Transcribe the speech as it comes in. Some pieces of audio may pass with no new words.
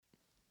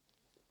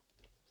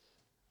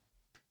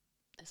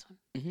this one.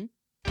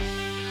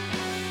 Mm-hmm.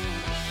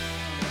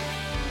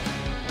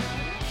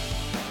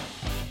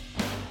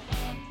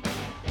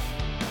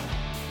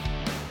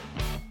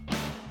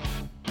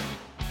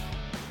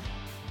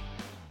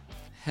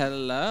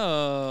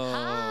 Hello.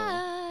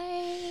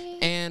 Hi.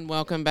 And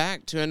welcome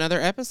back to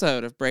another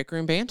episode of Break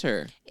Room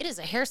Banter. It is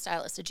a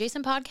hairstylist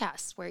adjacent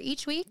podcast where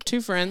each week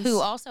Two friends who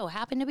also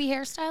happen to be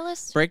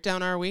hairstylists break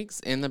down our weeks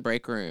in the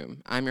break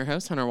room. I'm your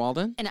host, Hunter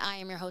Walden. and I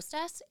am your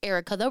hostess,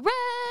 Erica the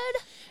Red,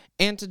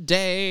 And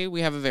today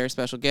we have a very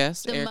special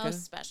guest, the Erica.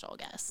 most special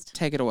guest.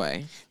 Take it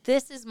away.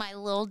 This is my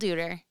little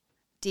duder,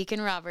 Deacon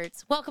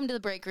Roberts. Welcome to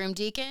the break room,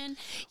 Deacon.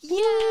 Yay!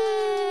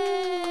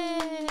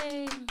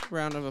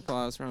 Round of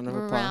applause, round of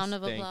applause. Round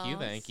of applause.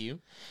 Thank you.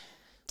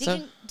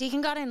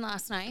 Deacon got in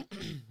last night.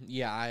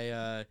 Yeah,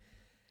 I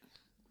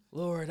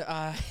landed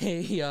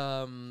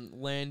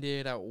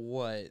at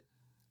what?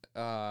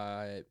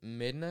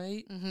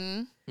 Midnight?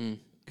 Mm-hmm.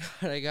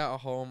 God, I got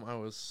home, I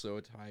was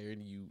so tired,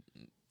 you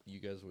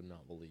guys would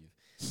not believe.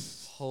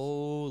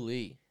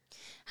 Holy.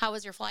 How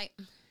was your flight?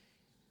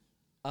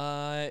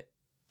 The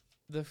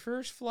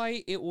first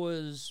flight, it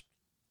was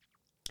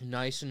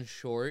nice and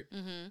short.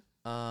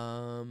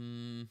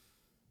 Mm-hmm.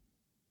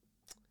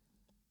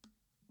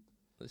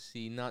 Let's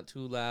see, not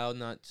too loud,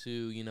 not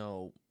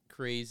too,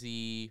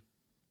 crazy.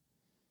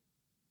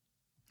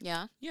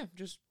 Yeah. Yeah,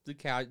 just the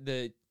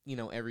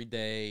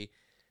everyday,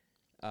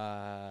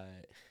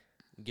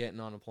 getting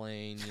on a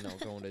plane,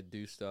 going to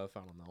do stuff. I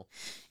don't know.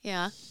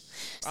 Yeah.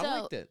 I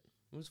liked it.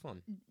 It was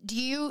fun.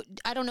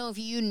 I don't know if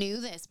you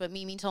knew this, but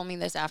Mimi told me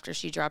this after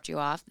she dropped you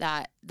off,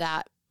 that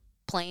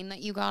plane that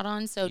you got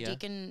on. So Yeah.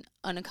 Deacon,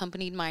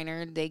 unaccompanied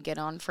minor, they get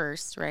on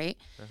first, right?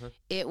 Uh-huh.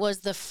 It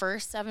was the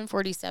first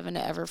 747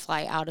 to ever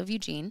fly out of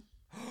Eugene.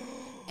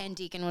 And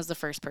Deacon was the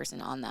first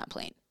person on that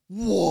plane.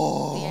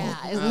 Whoa!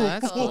 Yeah, isn't Oh,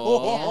 that that's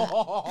cool?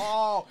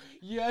 Oh,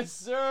 yes,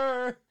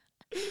 sir.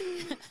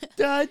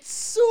 That's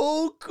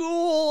so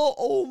cool.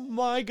 Oh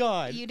my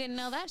God. You didn't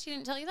know that? She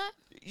didn't tell you that?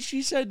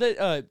 She said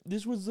that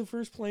this was the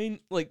first plane,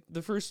 like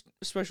the first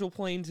special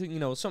plane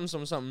to,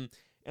 something. And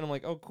I'm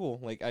like, oh, cool.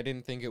 Like, I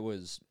didn't think it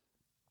was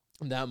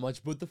that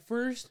much. But the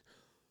first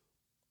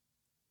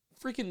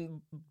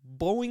freaking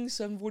Boeing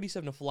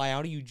 747 to fly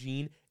out of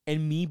Eugene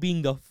and me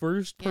being the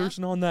first Yeah.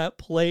 person on that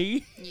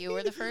plane. You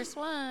were the first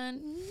one.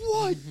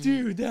 What,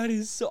 dude? That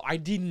is so. I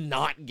did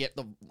not get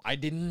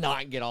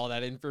all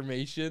that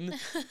information.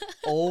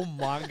 Oh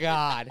my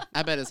God.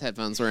 I bet his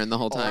headphones were in the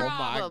whole time.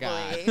 my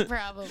God.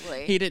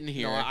 Probably. He didn't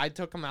hear No, it. I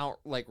took him out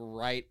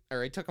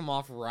I took him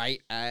off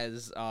right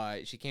as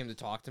she came to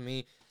talk to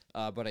me,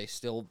 but I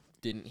still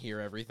didn't hear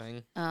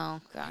everything.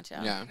 Oh, gotcha.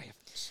 Yeah. I have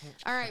so much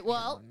All right, crap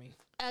well, on me.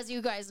 as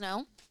you guys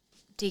know,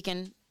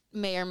 Deacon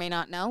may or may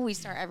not know, we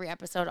start every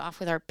episode off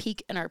with our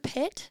peak and our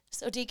pit.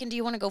 So, Deacon, do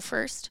you want to go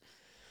first?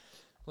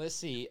 Let's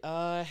see.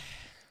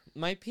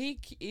 My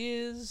peak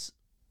is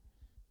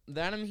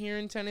that I'm here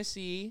in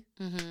Tennessee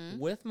Mm-hmm.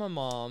 with my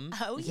mom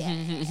Oh, yeah.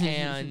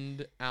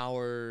 and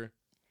our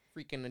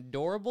freaking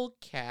adorable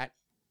cat,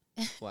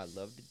 who I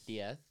love to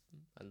death.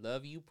 I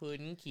love you,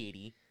 Puddin'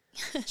 Kitty.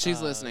 She's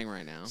listening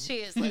right now. She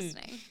is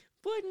listening.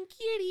 Puddin'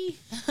 Kitty.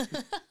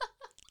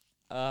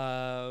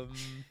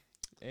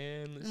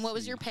 And let's What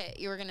was see. your pit?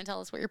 You were going to tell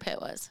us what your pit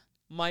was.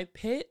 My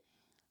pit?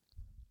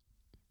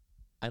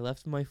 I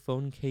left my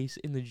phone case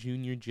in the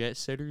junior jet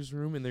setter's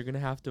room, and they're going to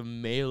have to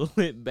mail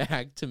it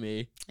back to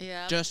me.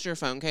 Yeah. Just your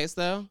phone case,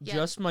 though? Yeah.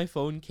 Just my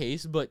phone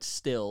case, but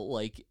still,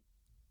 like,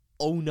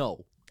 oh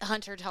no.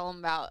 Hunter, tell him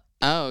about.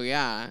 Oh,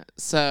 yeah.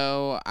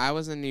 So I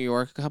was in New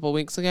York a couple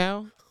weeks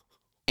ago,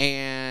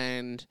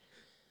 and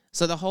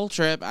so the whole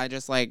trip, I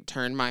just,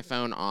 turned my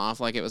phone off.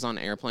 Like, it was on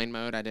airplane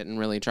mode. I didn't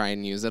really try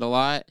and use it a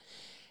lot.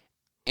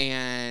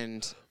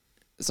 And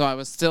so I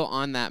was still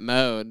on that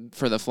mode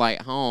for the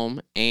flight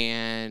home,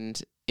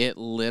 and it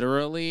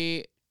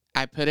literally,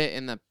 I put it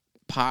in the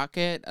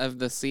pocket of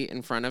the seat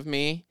in front of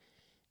me,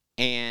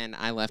 and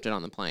I left it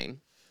on the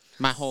plane.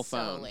 My whole So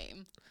phone.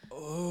 lame.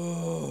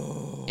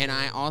 Oh. And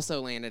I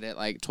also landed at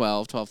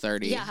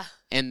 12:30. Yeah.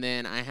 And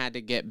then I had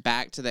to get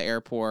back to the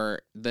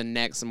airport the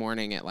next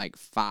morning at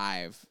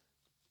 5.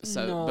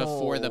 So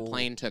before the No.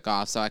 plane took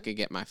off so I could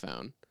get my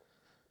phone.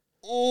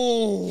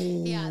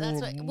 Oh. Yeah,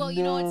 that's what. Well,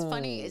 you know what's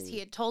funny is he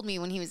had told me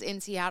when he was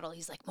in Seattle,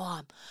 he's like,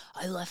 Mom,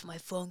 I left my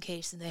phone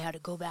case and they had to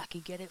go back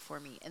and get it for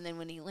me. And then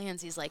when he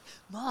lands, he's like,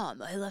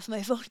 Mom, I left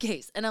my phone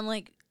case. And I'm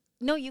like,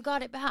 no, you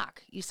got it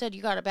back. You said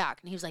you got it back.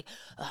 And he was like,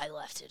 I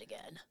left it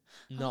again.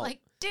 No. I'm like,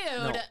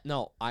 dude,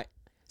 No.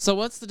 So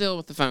what's the deal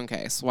with the phone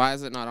case? Why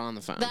is it not on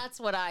the phone? that's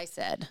what I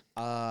said.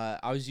 I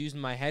was using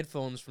my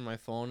headphones for my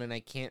phone, and I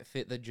can't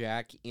fit the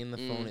jack in the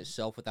phone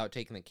itself without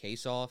taking the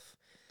case off.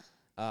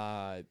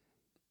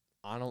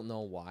 I don't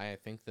know why. I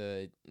think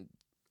the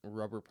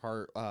rubber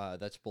part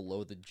that's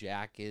below the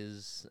jack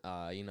is,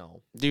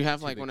 Do you have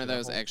too one big of for the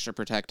those hole. extra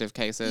protective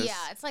cases? Yeah,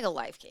 it's like a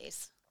life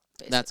case.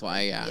 That's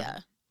why, basically. yeah.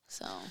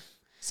 Yeah.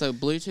 So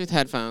Bluetooth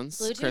headphones,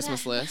 Bluetooth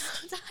Christmas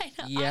headphones. list. I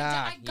know.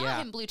 Yeah, I got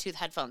yeah. him Bluetooth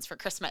headphones for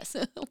Christmas.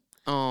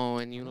 Oh,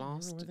 and you I don't know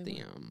lost where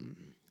they them.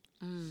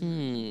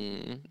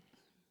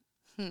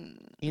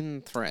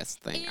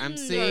 Interesting. I'm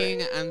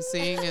seeing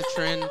a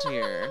trend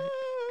here.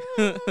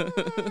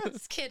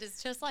 This kid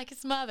is just like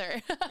his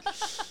mother.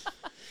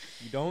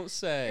 You don't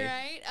say.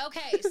 Right?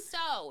 Okay,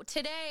 so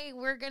today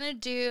we're going to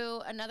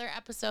do another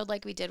episode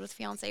like we did with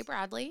Fiancé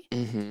Bradley,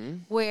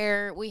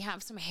 where we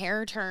have some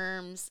hair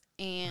terms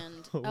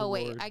and, wait,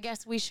 Lord. I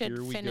guess we should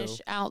Here we finish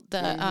go. out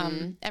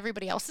the,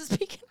 everybody else's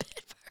Beacon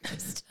bit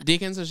first.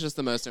 Deacon's is just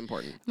the most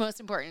important. Most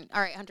important.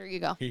 All right, Hunter, you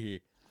go.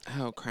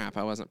 Oh, crap.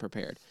 I wasn't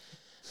prepared.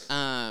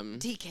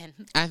 Deacon.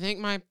 I think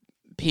my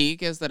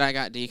peak is that I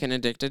got Deacon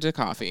addicted to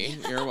coffee.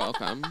 You're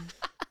welcome.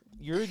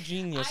 You're a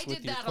genius I with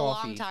did your that coffee. a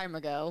long time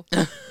ago.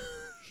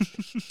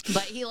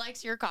 But he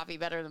likes your coffee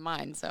better than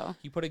mine, so.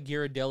 You put a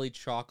Ghirardelli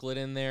chocolate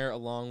in there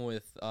along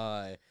with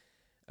a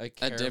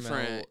caramel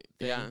different,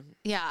 thing. yeah.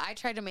 Yeah, I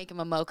tried to make him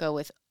a mocha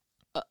with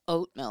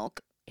oat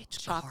milk. It's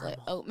Chocolate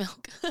caramel. oat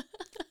milk.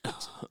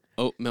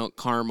 Oat milk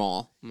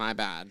caramel. My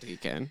bad,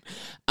 Deacon.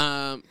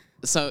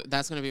 So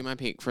that's going to be my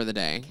peak for the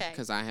day Okay.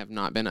 because I have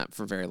not been up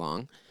for very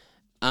long.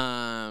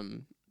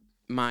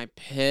 My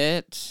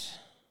pit.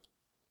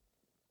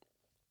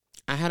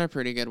 I had a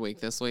pretty good week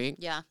this week.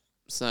 Yeah.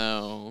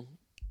 So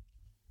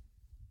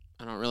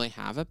I don't really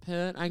have a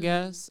pit, I Mm-hmm.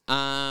 guess.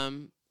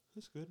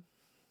 That's good.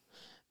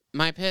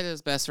 My pit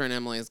is best friend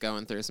Emily is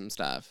going through some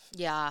stuff.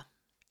 Yeah.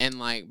 And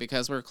like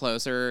because we're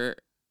closer,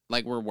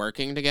 like we're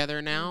working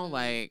together now, Mhm.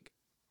 like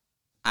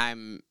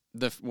I'm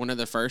one of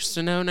the first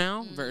to know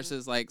now Mhm.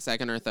 versus like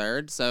second or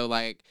third. So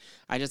like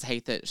I just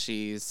hate that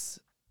she's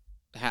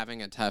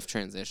having a tough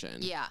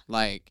transition. Yeah.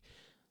 Like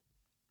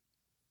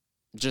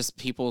just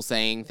people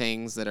saying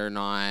things that are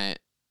not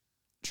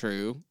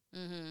true.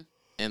 Mm-hmm.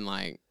 And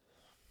like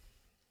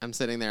I'm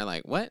sitting there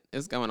like, what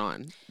is going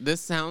on?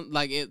 This sound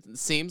like it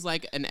seems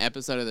like an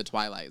episode of the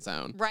Twilight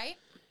Zone. Right?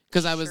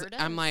 Because Sure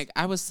I'm does. like,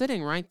 I was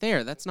sitting right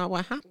there. That's not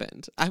what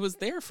happened. I was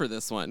there for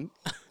this one.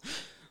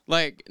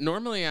 Like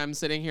normally I'm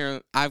sitting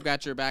here, I've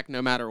got your back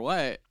no matter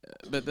what.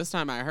 But this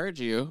time I heard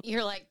you.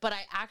 You're like, but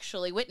I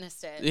actually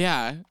witnessed it.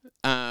 Yeah.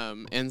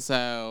 And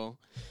so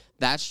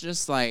that's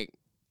just like,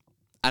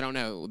 I don't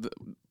know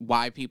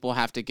why people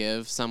have to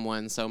give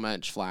someone so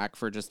much flack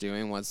for just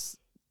doing what's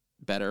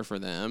better for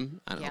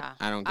them. I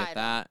don't get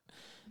that.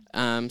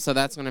 So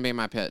that's going to be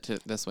my pit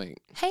this week.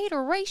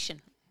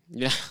 Hateration.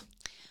 Yeah.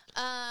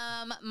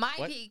 My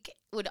What? peak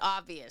would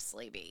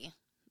obviously be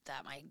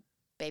that my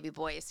baby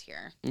boy is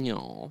here.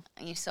 No.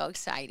 And he's so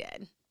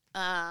excited.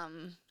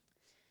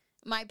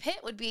 My pit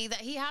would be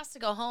that he has to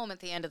go home at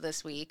the end of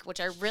this week, which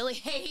I really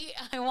hate.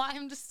 I want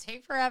him to stay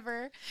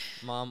forever.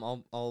 Mom,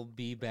 I'll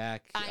be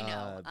back I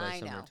know. by I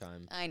know.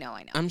 summertime. I know.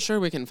 I'm sure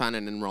we can find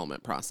an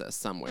enrollment process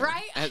somewhere.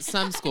 Right? At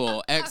some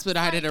school.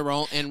 Expedited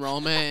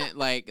enrollment.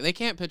 Like, they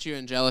can't put you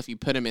in jail if you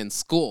put him in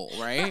school,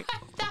 right?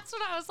 That's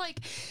what I was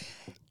like.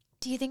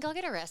 Do you think I'll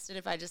get arrested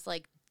if I just,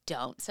 like,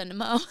 don't send him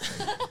home?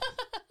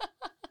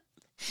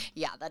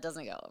 Yeah, that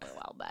doesn't go over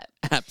well, but.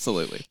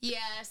 Absolutely.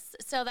 Yes,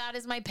 so that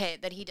is my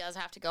pit, that he does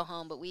have to go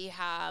home, but we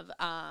have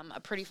a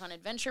pretty fun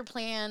adventure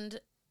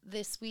planned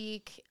this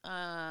week.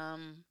 Are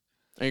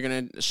you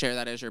going to share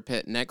that as your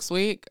pit next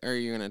week, or are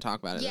you going to talk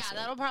about it Yeah, this week?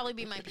 that'll probably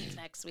be my peak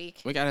next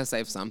week. We got to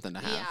save something to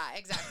have. Yeah,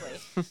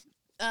 exactly.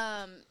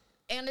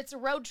 And it's a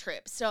road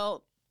trip,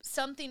 so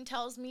something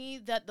tells me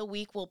that the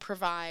week will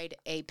provide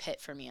a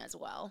pit for me as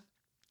well.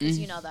 Because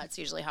you know that's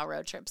usually how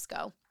road trips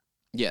go.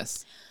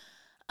 Yes.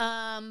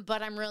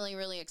 But I'm really,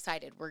 really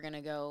excited. We're going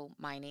to go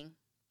mining,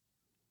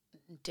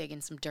 dig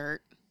in some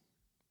dirt,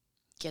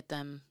 get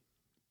them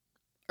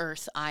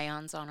earth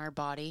ions on our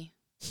body,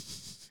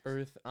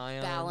 Earth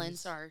ions.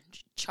 balance our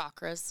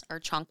chakras, our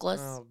chunklas,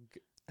 Oh,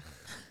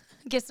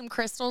 get some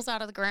crystals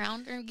out of the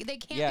ground. They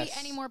can't Yes. be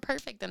any more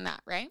perfect than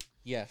that, right?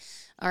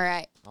 yes. All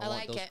right. I I want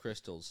like those it.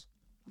 crystals.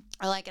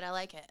 I like it. I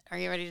like it. Are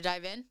you ready to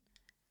dive in?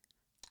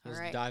 Let's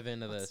All right. dive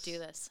into Let's this. do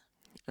this.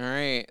 All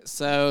right.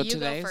 So You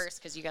today's... go first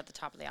because you got the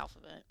top of the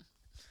alphabet.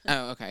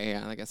 Oh, okay.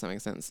 Yeah, I guess that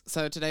makes sense.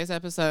 So today's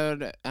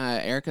episode,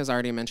 Erica's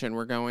already mentioned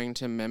we're going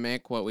to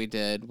mimic what we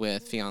did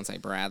with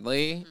Fiancé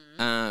Bradley.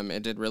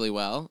 It did really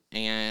well,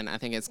 and I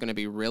think it's going to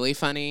be really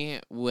funny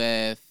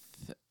with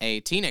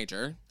a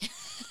teenager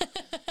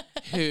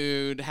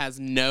who has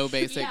no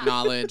basic Yeah.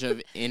 knowledge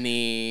of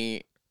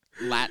any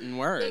Latin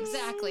words.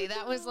 Exactly.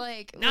 That was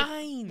like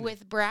 9.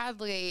 with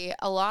Bradley,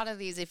 a lot of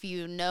these, if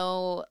you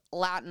know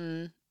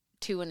Latin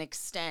to an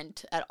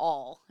extent at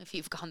all, if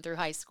you've gone through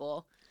high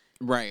school,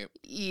 Right.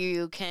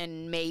 you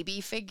can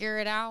maybe figure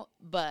it out,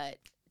 but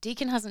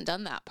Deacon hasn't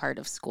done that part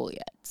of school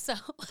yet. So,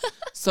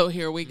 So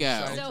here we go.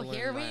 Excited. so to learn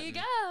here we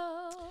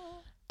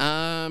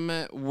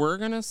Latin. go. We're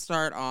gonna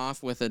start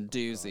off with a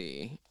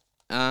doozy.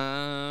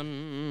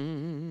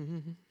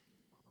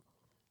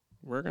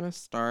 We're gonna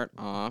start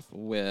off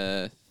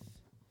with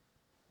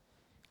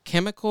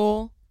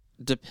chemical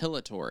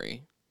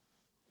depilatory.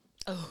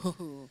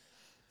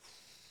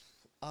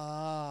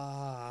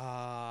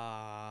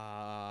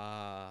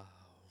 Oh,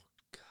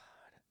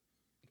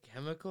 God.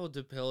 Chemical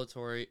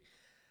depilatory.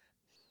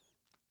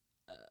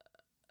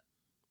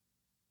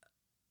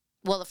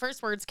 well, the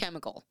first word's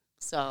chemical,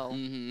 so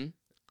Mm-hmm.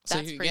 So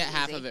That's you pretty get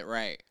half easy. of it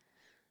right.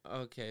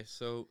 Okay,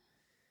 so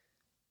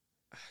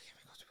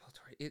chemical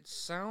depilatory. It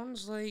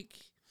sounds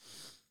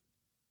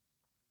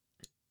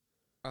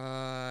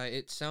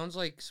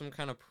like some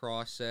kind of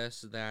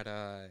process that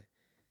I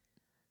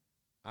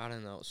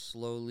don't know,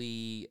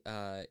 slowly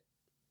I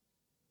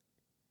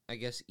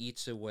guess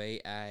eats away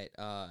at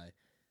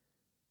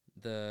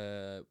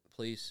the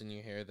place in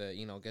your hair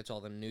that, gets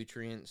all the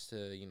nutrients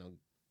to,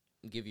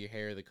 give your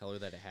hair the color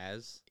that it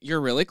has.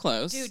 You're really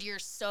close. Dude, you're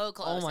so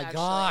close. Oh my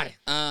actually.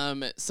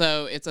 God.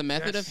 So it's a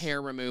method of Yes.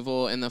 hair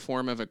removal in the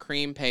form of a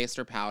cream, paste,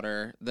 or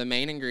powder. The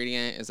main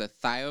ingredient is a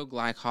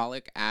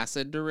thioglycolic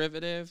acid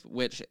derivative,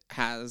 which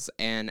has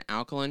an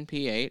alkaline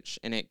pH,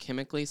 and it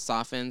chemically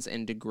softens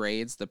and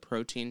degrades the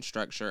protein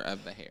structure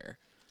of the hair.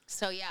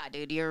 So yeah,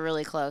 dude, you're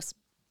really close.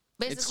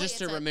 Basically, It's just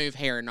to remove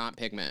hair, not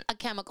pigment. a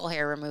chemical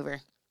hair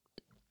remover.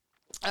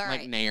 All Like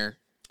right. Nair.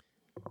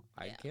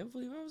 I can't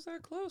believe I was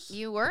that close.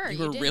 You were.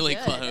 You were did really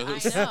good.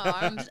 close.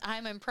 I know.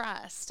 I'm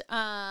impressed.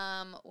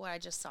 Well, I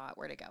just saw it.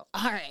 Where'd it go?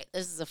 All right.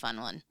 This is a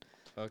fun one.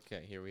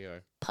 Okay, here we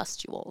are.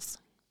 Pustules.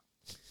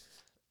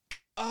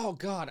 Oh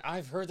God,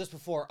 I've heard this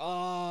before.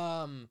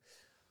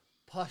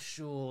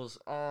 Pustules.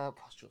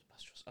 Pustules.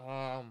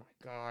 Oh my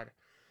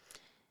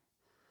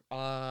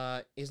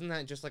God. Isn't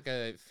that just like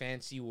a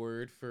fancy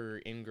word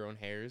for ingrown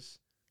hairs?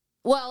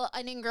 Well,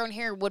 an ingrown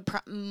hair would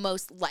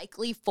most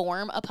likely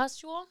form a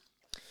pustule.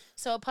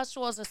 So a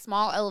pustule is a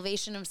small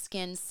elevation of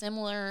skin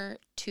similar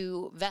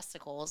to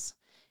vesicles,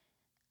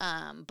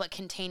 but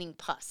containing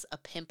pus. A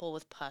pimple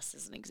with pus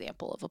is an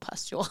example of a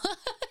pustule.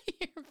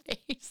 Your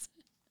face.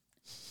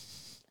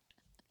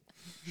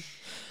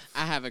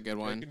 I have a good I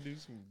one. can do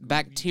some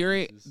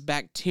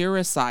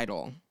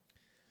Bactericidal.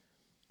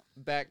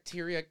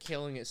 Bacteria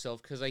killing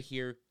itself because I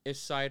hear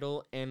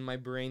acidal and my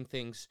brain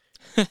thinks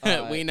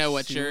We know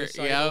what you're. Yep.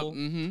 suicidal.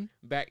 Mm-hmm.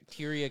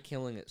 Bacteria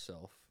killing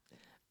itself.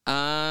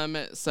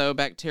 So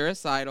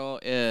bactericidal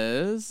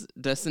is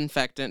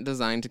disinfectant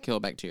designed to kill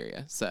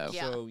bacteria. So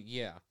Yeah. So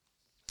yeah.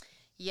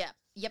 Yep.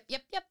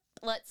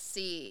 Let's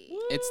see.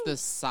 it's the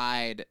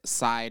side.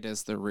 Side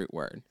is the root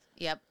word.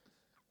 Yep.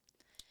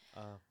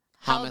 How about-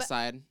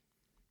 Homicide.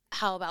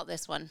 How about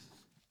this one?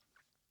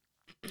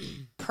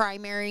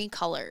 Primary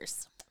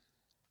colors.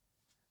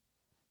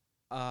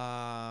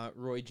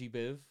 Roy G.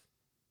 Biv.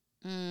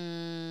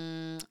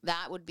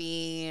 That would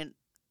be.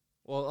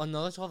 Well,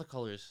 no, that's all the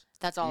colors.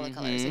 That's all the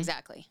colors, Mhm.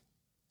 exactly.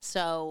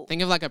 So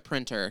Think of like a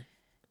printer.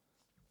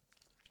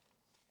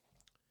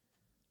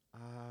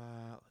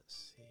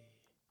 Let's see.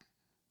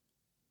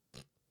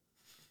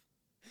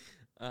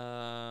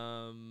 Primary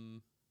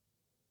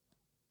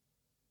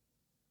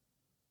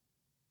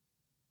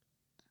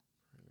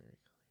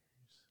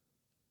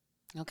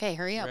okay,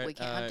 hurry up. colors. We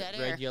can't have dead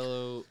air. Red,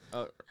 yellow.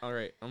 All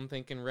right. I'm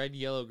thinking red,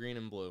 yellow, green,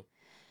 and blue.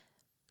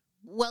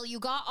 Well, you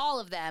got all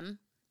of them,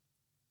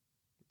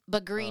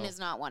 but green Oh. is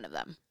not one of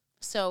them.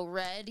 So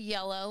red,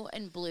 yellow,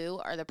 and blue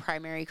are the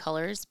primary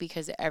colors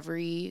because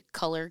every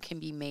color can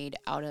be made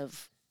out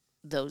of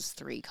those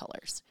three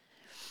colors.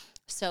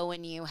 So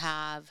when you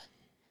have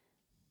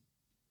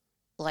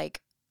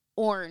like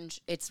orange,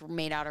 it's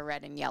made out of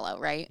red and yellow,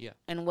 right? Yeah.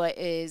 And what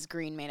is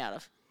green made out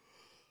of?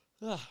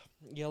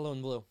 Yellow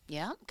and blue.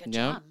 Yeah, good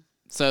Yep. job.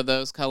 So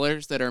those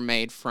colors that are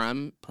made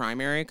from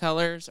primary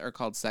colors are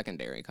called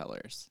secondary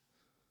colors.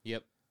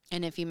 Yep.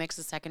 And if you mix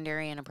a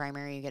secondary and a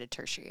primary, you get a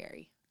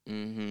tertiary.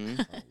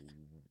 Mm-hmm.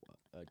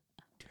 A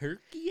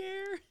turkey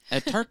air?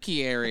 A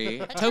tertiary.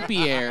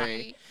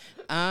 Topiary.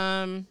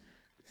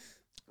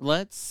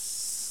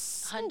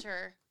 Let's.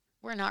 Hunter,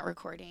 we're not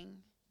recording.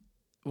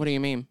 What do you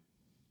mean?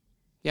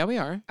 Yeah, we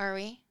are. Are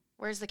we?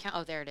 Where's the count?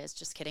 Oh, there it is.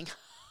 Just kidding.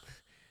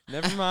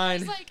 Never I mind.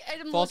 was like,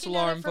 I'm False looking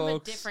at alarm, it from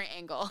folks. a different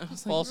angle.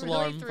 False really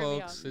alarm, threw me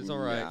folks. off. It's all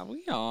right. Yeah,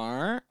 we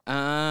are.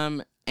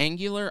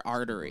 Angular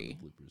artery.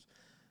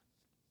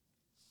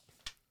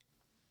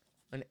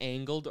 An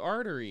angled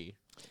artery.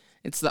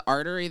 It's the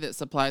artery that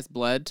supplies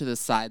blood to the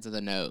sides of the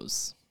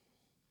nose.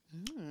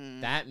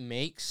 That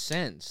makes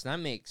sense.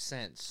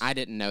 I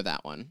didn't know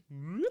that one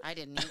I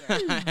didn't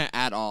either.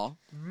 at all.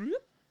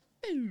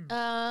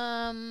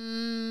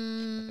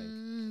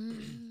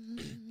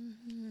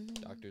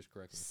 Doctor's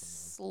correct me if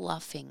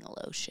Sloughing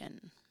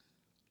lotion.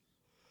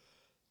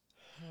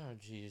 I'm wrong. Oh,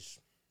 jeez.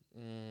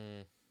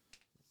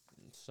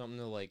 Something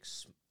to like.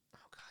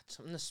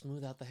 Something to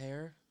smooth out the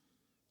hair.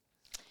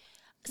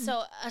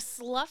 So a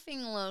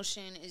sloughing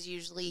lotion is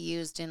usually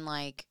used in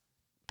like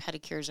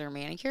pedicures or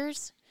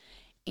manicures,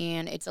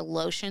 and it's a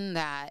lotion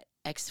that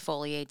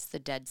exfoliates the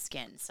dead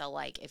skin. So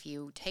like if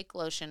you take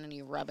lotion and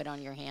you rub it on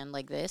your hand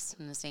like this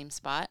in the same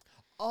spot,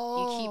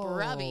 you keep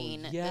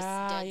rubbing, this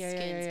dead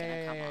skin's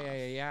gonna come off.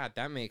 Yeah.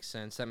 That makes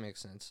sense.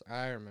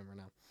 I remember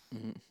now.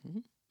 Mm-hmm.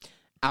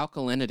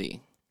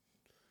 Alkalinity.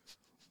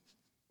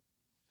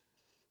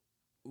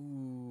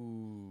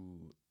 Ooh.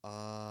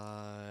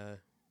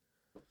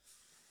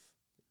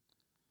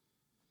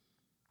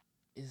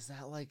 Is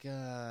that like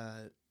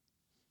a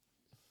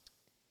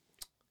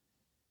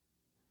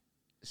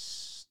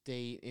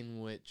state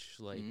in which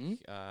like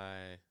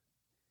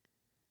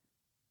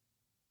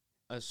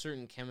a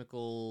certain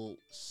chemical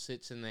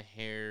sits in the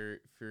hair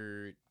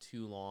for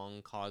too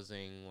long,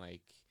 causing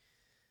like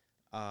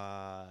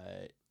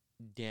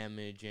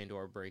damage and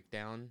or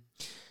breakdown?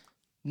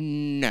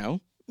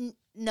 No.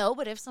 No,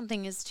 but if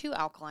something is too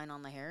alkaline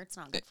on the hair, it's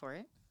not good for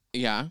it.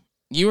 Yeah.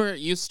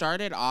 You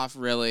started off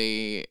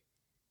really,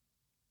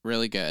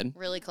 really good.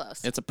 Really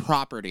close. It's a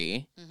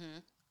property.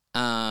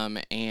 Mm-hmm.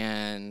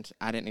 And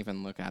I didn't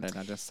even look at it.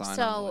 I just saw it on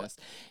So the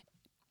list.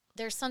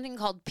 there's something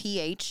called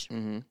pH,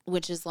 Mm-hmm.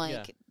 which is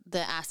like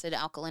the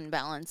acid-alkaline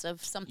balance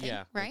of something,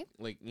 right?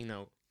 Like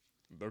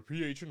the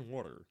pH in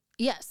water.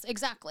 Yes,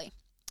 exactly.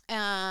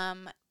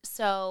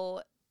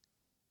 So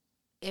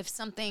if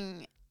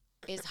something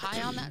is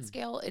high on that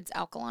scale, it's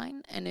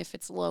alkaline, and if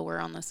it's lower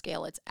on the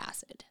scale, it's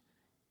acid.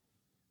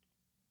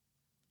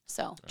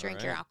 So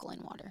drink your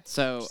alkaline water.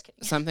 So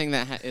something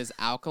that is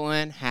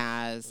alkaline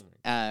has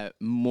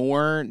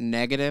more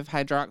negative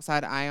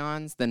hydroxide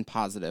ions than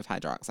positive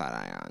hydroxide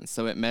ions.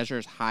 So it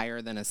measures higher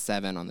than a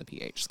 7 on the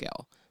pH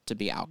scale to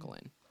be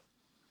alkaline.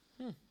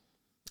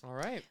 All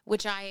right.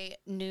 Which I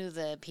knew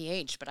the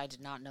pH, but I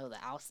did not know the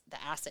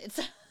acid's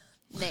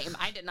name.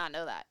 I did not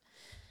know that.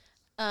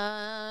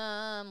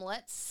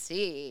 Let's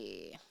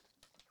see.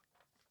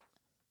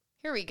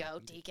 Here we go,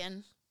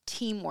 Deacon.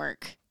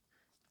 Teamwork.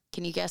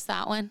 Can you guess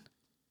that one?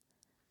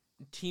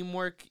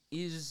 Teamwork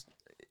is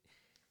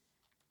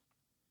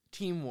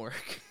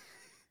teamwork.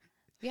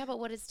 Yeah, but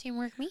what does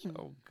teamwork mean?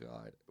 Oh,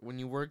 God. When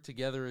you work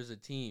together as a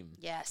team.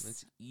 Yes.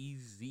 That's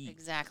easy.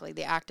 Exactly.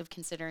 The act of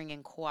considering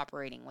and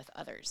cooperating with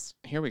others.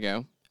 Here we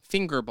go.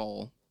 Finger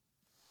bowl.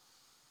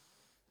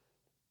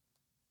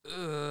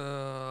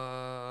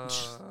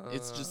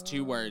 It's just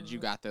 2 words. You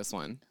got this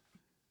one.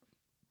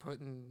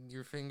 Putting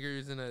your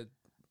fingers in a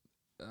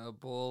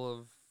bowl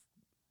of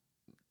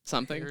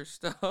Something. hair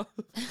stuff.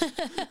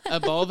 A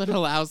bowl that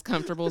allows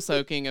comfortable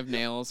soaking of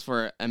nails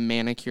for a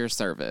manicure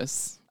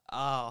service.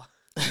 Oh.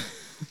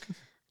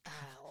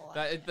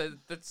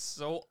 That's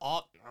so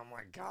Oh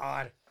my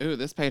God. Ooh,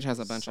 this page has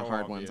a bunch So of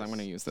hard obvious. ones. I'm going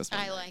to use this one.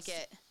 I next. like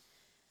it.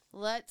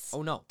 Let's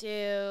Oh, no. do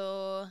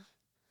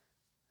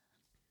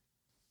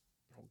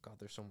Oh, God,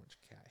 there's so much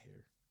cat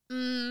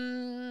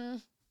hair.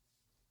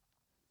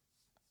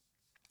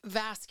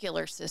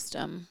 vascular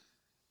system.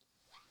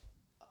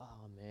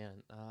 Oh,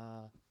 man.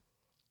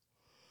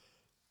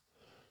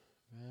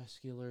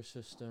 Vascular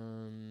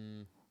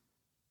system.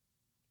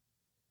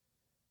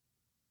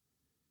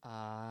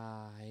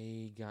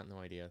 I got no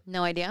idea,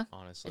 No idea.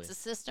 honestly. It's a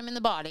system in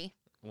the body.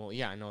 Well,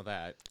 yeah, I know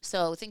that.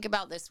 So think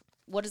about this.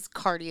 What is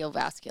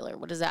cardiovascular?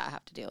 What does that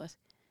have to do with?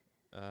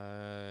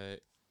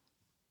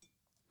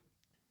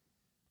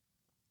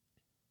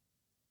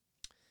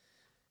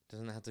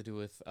 Doesn't it have to do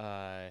with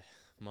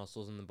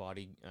muscles in the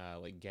body,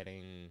 like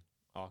getting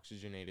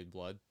oxygenated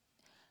blood?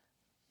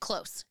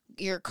 Close.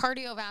 Your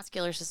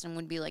cardiovascular system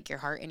would be like your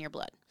heart and your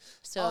blood.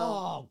 So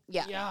Oh,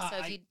 yeah. yeah, So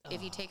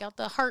if you take out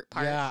the heart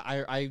part, Yeah,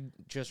 I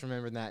just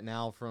remembered that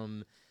now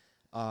from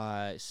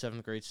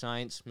 7th grade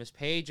science. Miss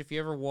Page, if you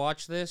ever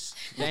watch this,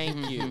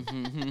 thank you.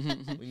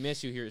 We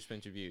miss you here at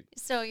Spencer Butte.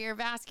 So your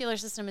vascular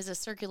system is a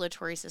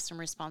circulatory system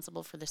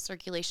responsible for the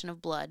circulation of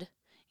blood.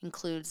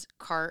 Includes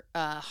heart,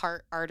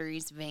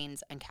 arteries,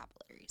 veins, and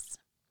capillaries.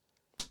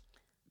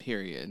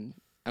 Period.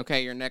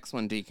 Okay, your next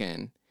one,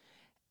 Deacon.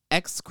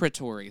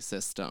 Excretory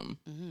system.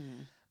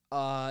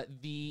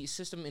 The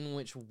system in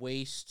which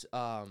waste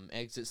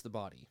exits the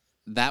body.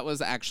 That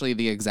was actually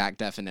the exact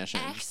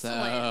definition. Excellent, so,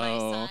 my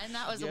son.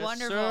 That was Yes,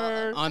 wonderful.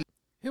 sir.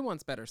 Who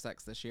wants better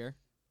sex this year?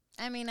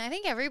 I mean, I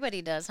think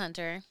everybody does,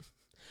 Hunter.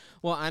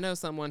 Well, I know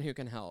someone who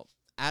can help.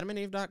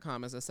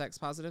 AdamandEve.com is a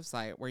sex-positive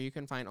site where you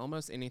can find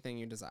almost anything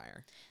you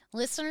desire.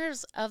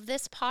 Listeners of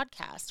this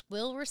podcast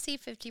will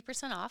receive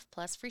 50% off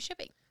plus free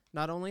shipping.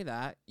 Not only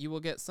that, you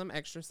will get some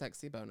extra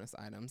sexy bonus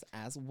items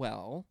as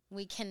well.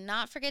 We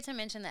cannot forget to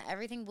mention that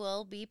everything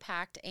will be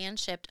packed and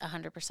shipped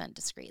 100%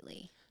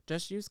 discreetly.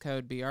 Just use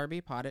code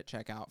BRBPOD at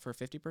checkout for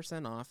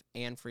 50% off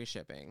and free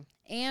shipping.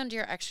 And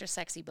your extra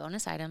sexy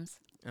bonus items.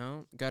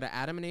 Oh, go to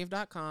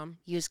AdamandEve.com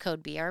Use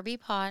code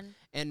BRBPOD.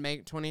 and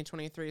make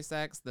 2023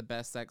 sex the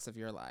best sex of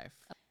your life.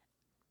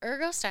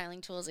 Ergo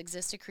Styling Tools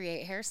exist to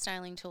create hair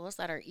styling tools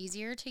that are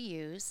easier to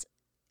use,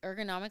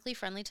 ergonomically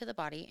friendly to the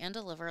body, and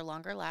deliver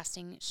longer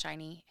lasting,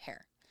 shiny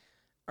hair.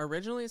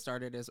 Originally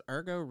started as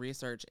Ergo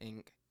Research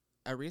Inc.,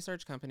 a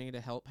research company to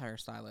help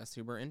hairstylists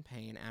who were in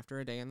pain after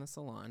a day in the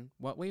salon.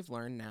 What we've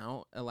learned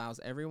now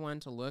allows everyone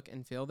to look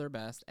and feel their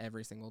best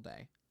every single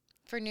day.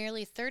 For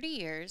nearly 30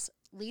 years,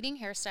 leading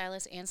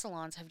hairstylists and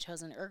salons have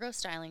chosen Ergo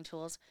Styling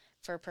Tools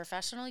for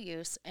professional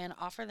use and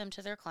offer them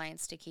to their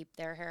clients to keep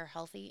their hair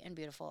healthy and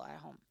beautiful at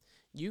home.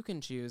 You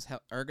can choose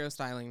Ergo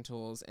Styling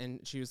Tools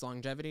and choose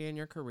longevity in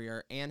your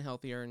career and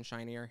healthier and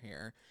shinier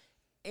hair,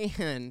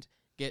 and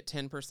get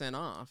 10%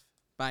 off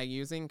by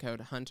using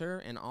code HUNTER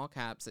in all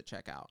caps at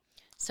checkout.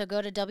 So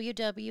go to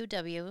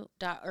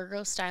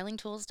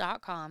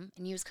www.ergostylingtools.com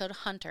and use code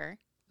HUNTER.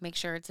 Make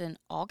sure it's in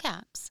all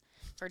caps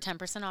for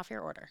 10% off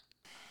your order.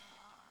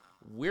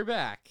 We're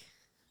back.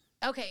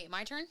 Okay,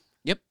 my turn?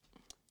 Yep.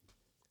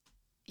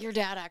 Your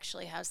dad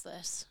actually has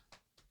this.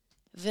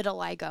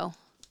 Vitiligo.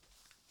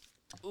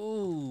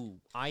 Ooh,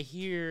 I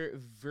hear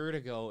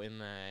vertigo in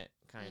that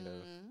kind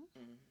of.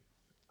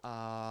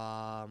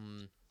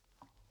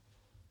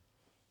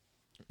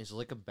 Is it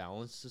like a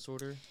balance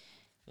disorder?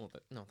 Well,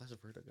 no, that's a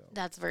vertigo.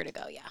 That's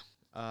vertigo, yeah.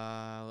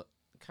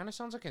 Kind of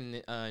sounds like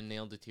a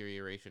nail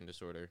deterioration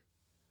disorder.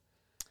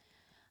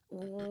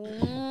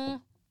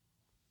 No.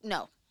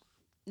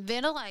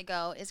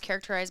 Vitiligo is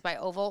characterized by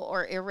oval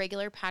or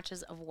irregular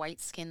patches of white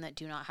skin that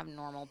do not have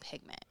normal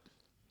pigment.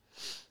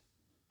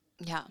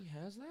 Yeah. He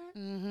has that?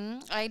 Mm-hmm.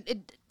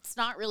 It's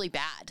not really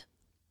bad.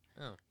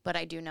 Oh. But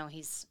I do know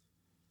he's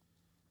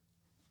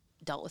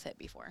dealt with it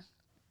before.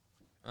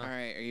 All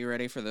right, are you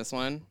ready for this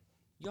one?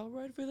 Y'all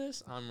ready for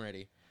this? I'm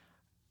ready.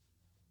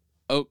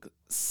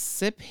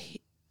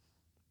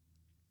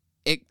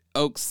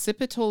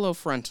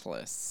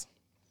 Occipitalofrontalis.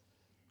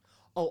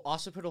 Oh,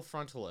 occipital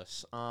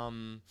frontalis.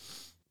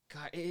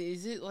 God,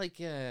 is it like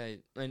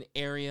an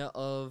area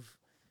of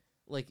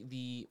like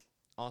the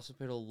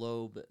occipital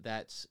lobe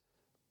that's,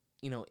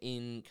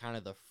 in kind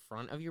of the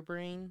front of your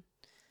brain?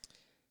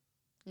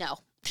 No.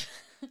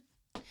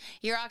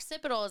 Your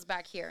occipital is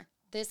back here.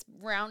 This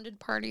rounded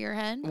part of your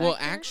head. Well,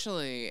 back here?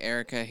 actually,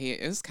 Erica, he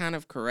is kind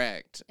of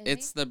correct. Is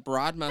It's he? the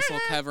broad muscle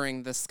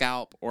covering the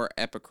scalp or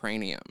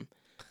epicranium.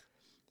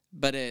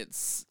 But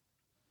it's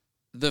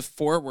the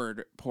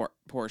forward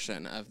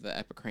portion of the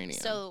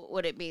epicranium. So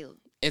would it be?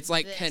 It's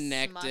like this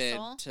connected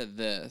muscle? to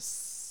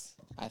this,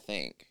 I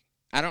think.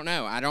 I don't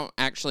know. I don't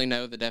actually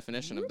know the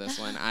definition of this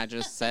one. I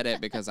just said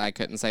it because I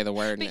couldn't say the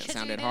word and Because it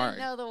sounded you hard.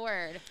 didn't know the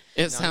word. It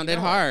Now you sounded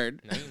know it.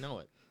 hard. Now you know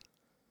it.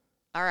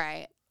 All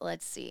right.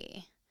 Let's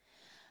see.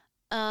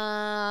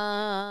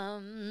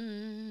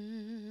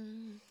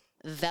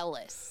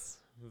 Vellus.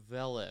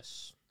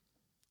 Vellus.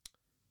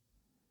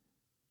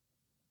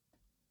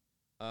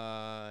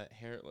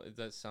 Hair.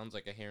 That sounds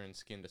like a hair and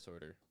skin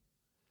disorder.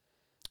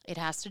 It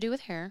has to do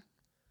with hair.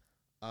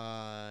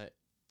 Uh,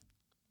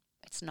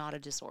 It's not a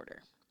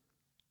disorder.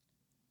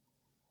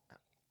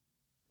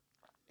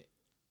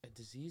 a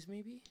disease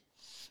maybe?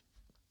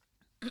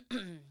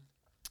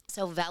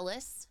 So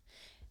vellus,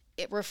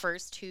 it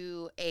refers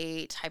to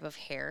a type of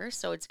hair.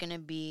 So it's going to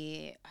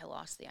be, I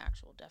lost the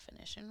actual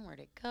definition. Where'd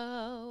it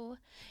go?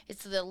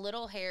 It's the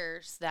little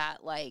hairs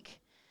that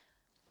like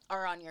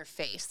are on your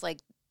face,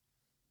 like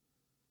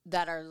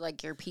that are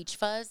like your peach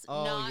fuzz,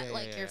 Oh, not yeah,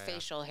 like yeah, your yeah.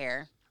 facial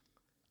hair.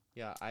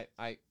 Yeah, I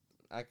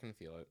can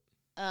feel it.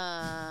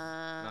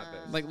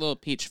 This. Like little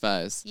peach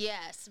fuzz.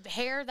 Yes,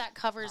 hair that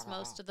covers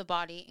most of the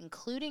body,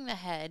 including the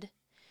head,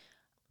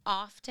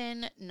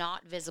 often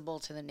not visible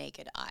to the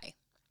naked eye.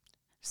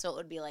 So it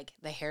would be like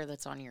the hair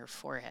that's on your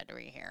forehead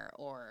right here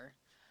or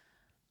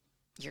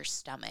your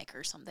stomach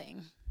or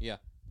something. Yeah.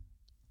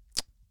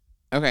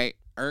 Okay,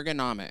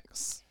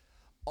 ergonomics.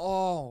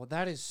 Oh,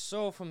 that is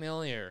so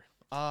familiar.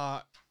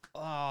 Ergonomics.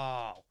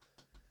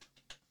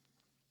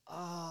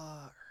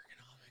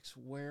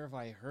 Where have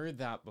I heard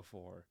that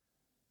before?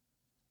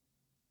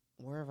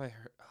 Where have I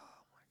heard?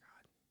 Oh my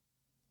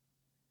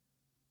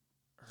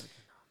God.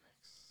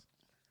 Ergonomics.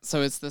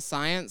 So it's the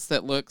science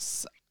that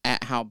looks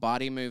at how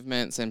body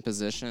movements and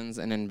positions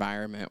and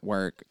environment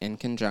work in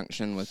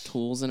conjunction with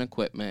tools and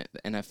equipment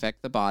and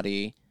affect the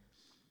body.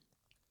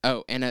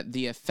 Oh, and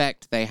the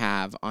effect they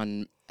have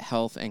on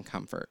health and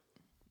comfort.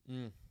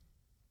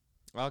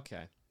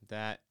 Okay.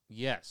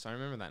 Yes, I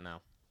remember that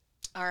now.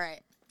 All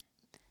right.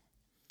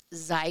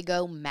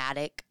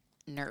 Zygomatic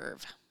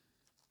nerve.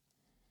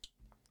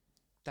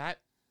 That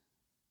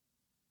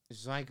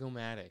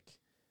zygomatic.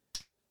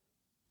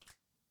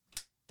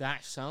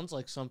 That sounds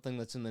like something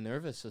that's in the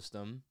nervous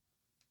system.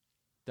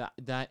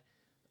 That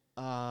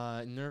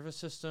nervous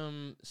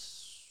system,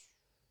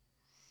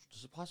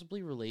 does it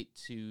possibly relate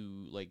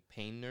to like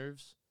pain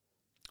nerves?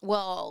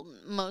 Well,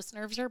 most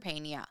nerves are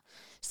pain, yeah.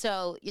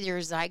 So your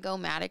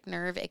zygomatic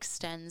nerve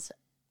extends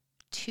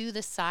to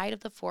the side of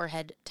the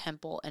forehead,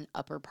 temple, and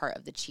upper part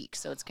of the cheek.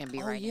 So it's going to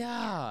be right in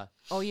here.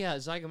 Oh yeah,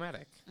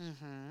 zygomatic.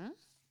 Mm-hmm.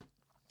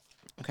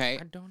 Okay,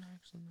 I don't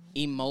actually know.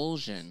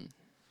 emulsion.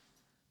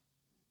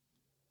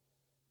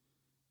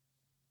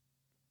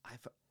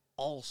 I've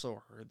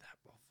also heard that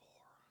before.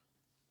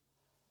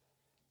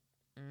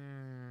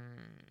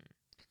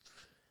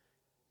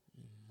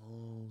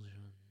 Emulsion.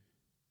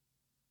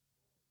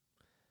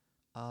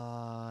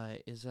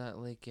 Is that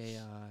like a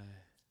God,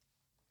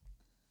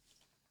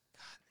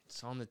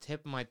 it's on the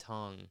tip of my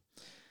tongue.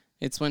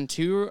 It's when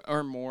two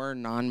or more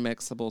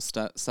non-mixable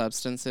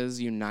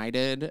substances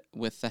united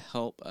with the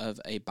help of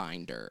a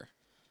binder.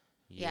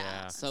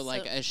 Yeah. So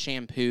like So- a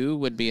shampoo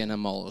would be an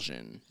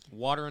emulsion.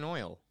 Water and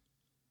oil.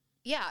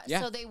 Yeah, Yeah.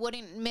 so they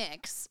wouldn't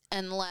mix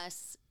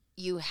unless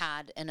you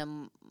had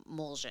an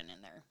emulsion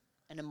in there,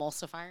 an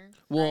emulsifier. right?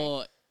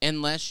 Well,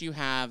 unless you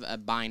have a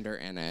binder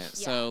in it.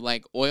 So Yeah.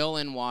 like oil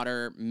and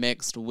water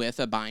mixed with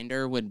a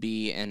binder would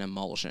be an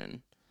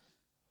emulsion.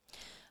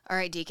 All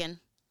right, Deacon.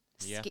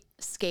 Yeah.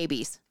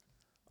 Scabies.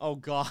 Oh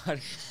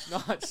God,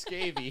 not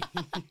scabie.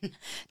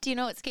 Do you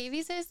know what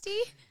scabies is,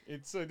 Dee?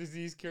 It's a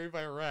disease carried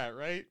by a rat,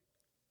 right?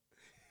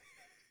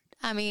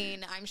 I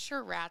mean, I'm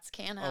sure rats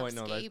can have Oh, I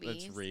know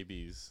scabies. that's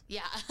rabies.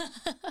 Yeah.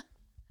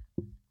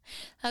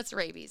 That's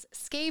rabies.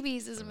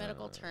 Scabies is a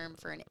medical term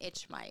for an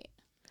itch mite.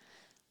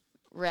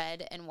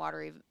 Red and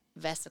watery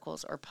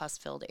vesicles or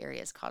pus-filled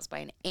areas caused by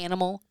an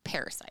animal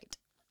parasite.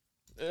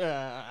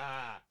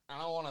 I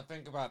don't want to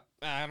think about.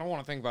 I don't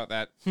want to think about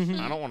that.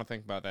 I don't want to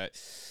think about that.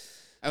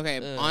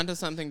 Okay, on to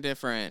something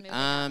different. Moving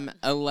on.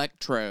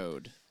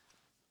 Electrode.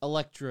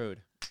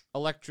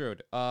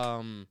 Electrode.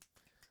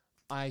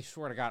 I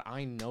swear to God,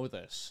 I know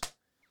this.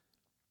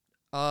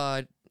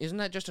 Isn't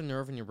that just a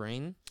nerve in your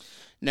brain?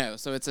 No,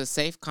 so it's a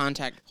safe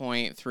contact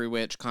point through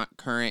which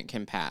current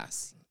can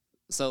pass.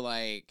 So,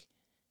 like,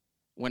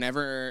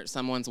 whenever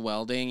someone's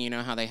welding, you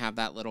know how they have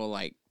that little,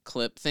 like,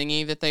 clip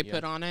thingy that they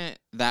put on it?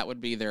 That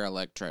would be their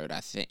electrode,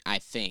 I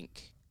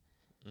think.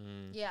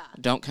 Yeah.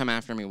 Don't come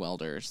after me,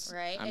 welders.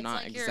 Right? I'm It's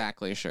not like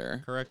exactly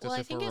sure. Correct Well, us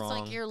I if think we're it's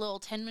wrong. like your little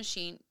tens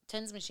machine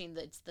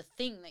that's the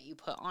thing that you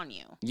put on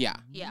you. Yeah.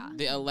 Yeah.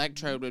 The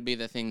electrode would be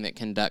the thing that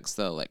conducts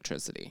the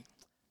electricity.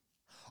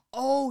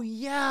 Oh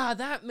yeah,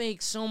 that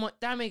makes so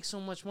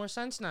much more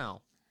sense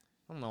now.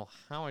 I don't know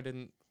how I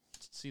didn't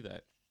see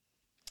that.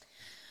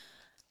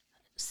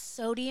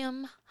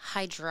 Sodium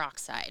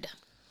hydroxide.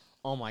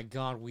 Oh my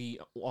God,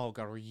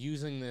 we're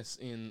using this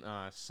in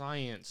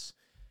science.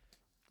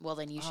 Well,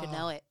 then you should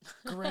know it.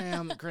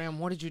 Graham,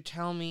 what did you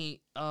tell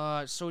me?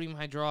 Sodium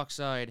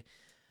hydroxide.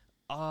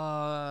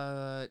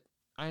 I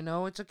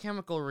know it's a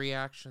chemical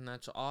reaction.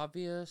 That's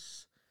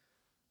obvious.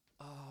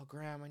 Oh,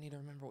 Graham, I need to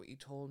remember what you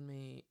told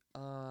me.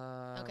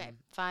 Okay.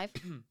 5,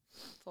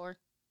 4,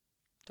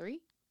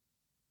 3.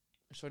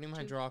 Sodium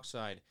 2.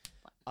 hydroxide.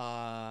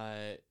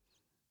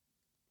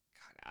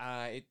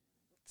 It's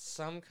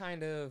some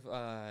kind of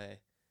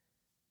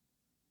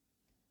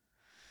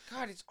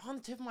God, it's on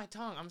the tip of my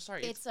tongue. I'm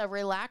sorry. It's a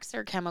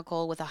relaxer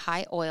chemical with a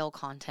high oil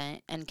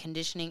content and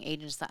conditioning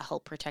agents that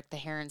help protect the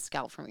hair and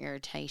scalp from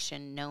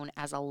irritation, known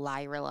as a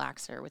lye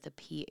relaxer with a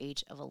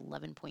pH of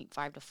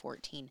 11.5 to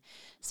 14.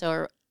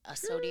 So a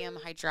sodium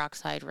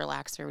hydroxide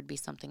relaxer would be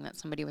something that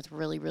somebody with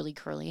really, really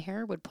curly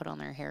hair would put on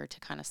their hair to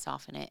kind of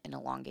soften it and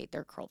elongate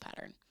their curl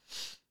pattern.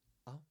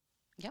 Oh.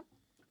 Yep.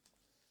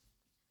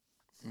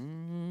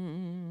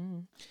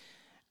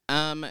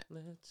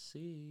 Let's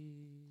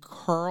see.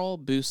 Curl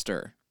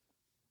booster.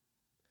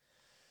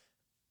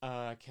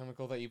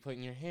 Chemical that you put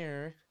in your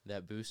hair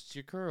that boosts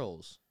your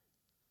curls.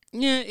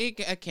 Yeah,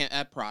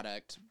 a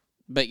product.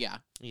 But yeah.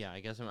 Yeah, I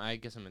guess I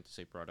meant to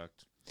say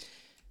product.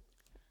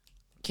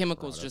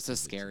 Chemical's Product just a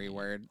would be scary to me.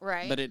 word.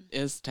 Right. But it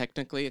is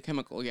technically a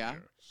chemical, yeah.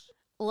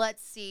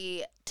 Let's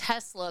see.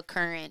 Tesla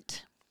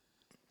current.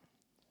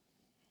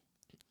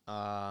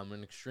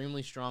 An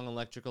extremely strong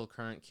electrical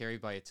current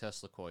carried by a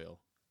Tesla coil.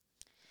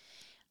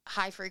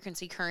 High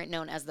frequency current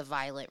known as the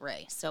violet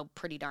ray. So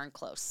pretty darn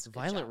close. Good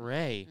Violet job.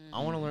 ray.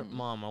 I want to learn,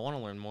 Mom. I want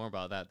to learn more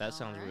about that. That All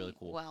sounds really right.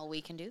 cool. Well, we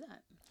can do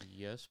that.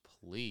 Yes,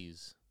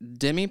 please.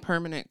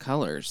 Demi-permanent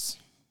colors.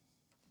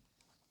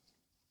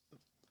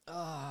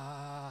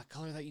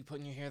 Color that you put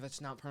in your hair that's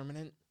not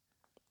permanent.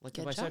 Like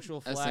the Good job.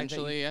 bisexual flag.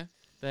 Essentially, yeah.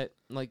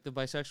 Like the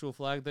bisexual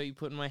flag that you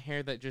put in my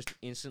hair that just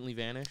instantly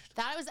vanished.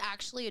 That was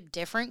actually a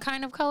different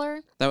kind of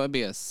color. That would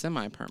be a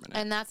semi-permanent.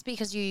 And that's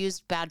because you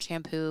used bad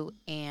shampoo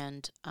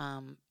and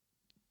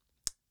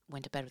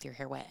went to bed with your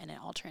hair wet and it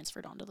all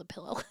transferred onto the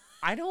pillow.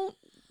 I don't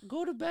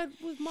go to bed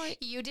with my...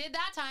 You did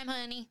that time,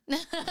 honey.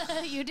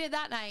 You did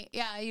that night.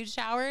 Yeah, you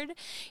showered.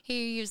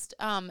 He used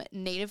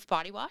native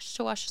body wash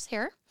to wash his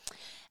hair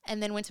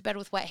and then went to bed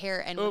with wet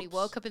hair. And when he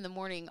woke up in the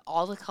morning,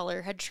 all the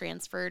color had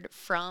transferred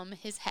from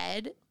his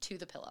head to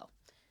the pillow.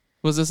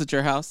 Was this at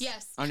your house?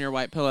 Yes. On your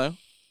white pillow?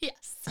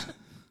 Yes.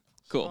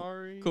 Cool.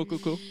 Sorry. Cool.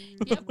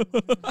 Yep.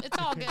 It's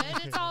all good.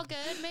 It's all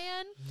good,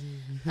 man.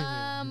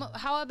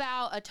 How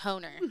about a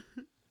toner?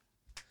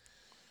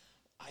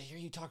 I hear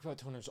you talk about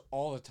toners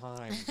all the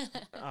time.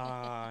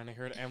 And I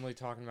heard Emily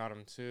talking about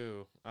them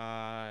too.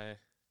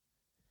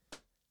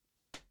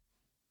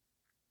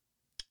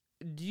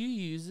 Do you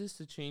use this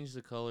to change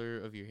the color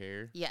of your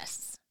hair?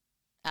 Yes,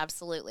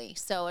 absolutely.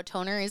 So a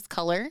toner is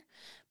color,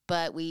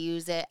 but we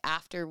use it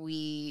after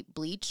we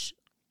bleach.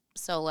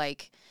 So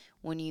like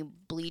when you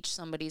bleach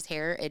somebody's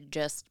hair, it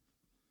just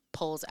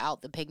pulls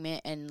out the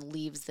pigment and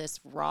leaves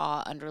this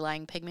raw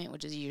underlying pigment,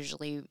 which is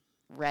usually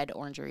red,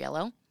 orange, or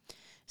yellow.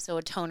 So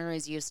a toner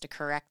is used to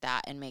correct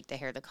that and make the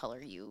hair the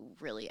color you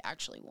really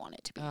actually want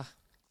it to be.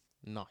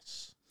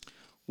 Nice.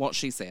 What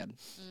she said.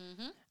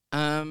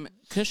 Mm-hmm.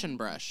 Cushion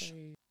brush.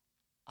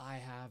 I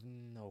have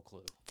no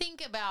clue.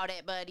 Think about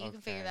it, bud. You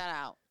can figure Okay. that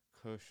out.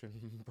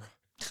 Cushion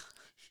brush.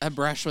 A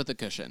brush with a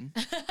cushion.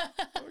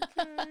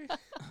 Okay.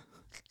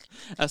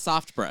 A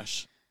soft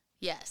brush.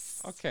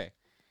 Yes. Okay.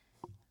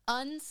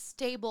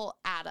 Unstable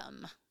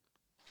atom.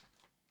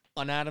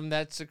 An atom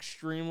that's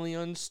extremely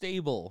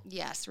unstable.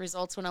 Yes,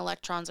 results when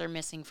electrons are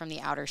missing from the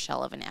outer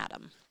shell of an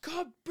atom.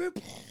 God,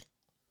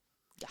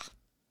 Yeah.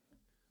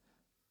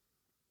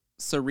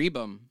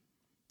 Cerebrum.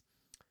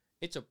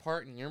 it's a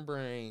part in your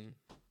brain.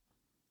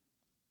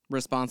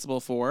 Responsible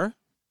for?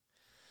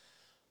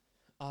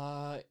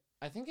 I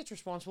think it's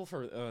responsible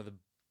for the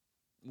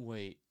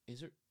Wait,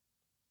 is it?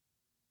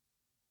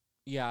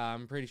 Yeah,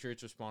 I'm pretty sure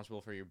it's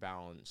responsible for your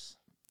balance.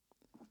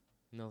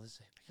 No, this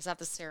Is that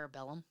the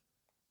cerebellum?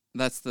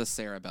 That's the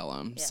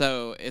cerebellum. Yeah.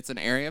 So it's an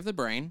area of the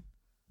brain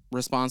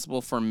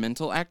responsible for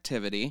mental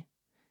activity,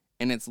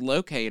 and it's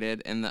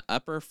located in the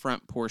upper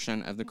front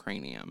portion of the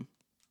cranium.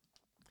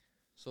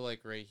 So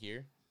like right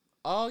here.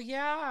 Oh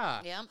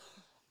yeah. Yep.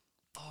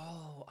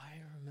 Oh, I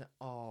remember.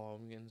 Oh,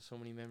 I'm getting so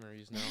many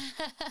memories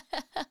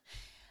now.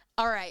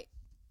 All right.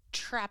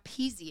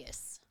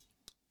 Trapezius.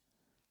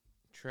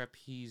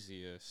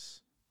 Trapezius.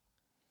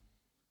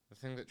 The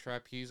thing that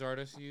trapeze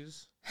artists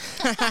use.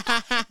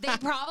 They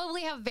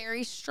probably have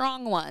very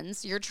strong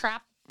ones. Your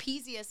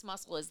trapezius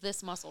muscle is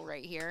this muscle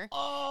right here.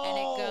 Oh. And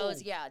it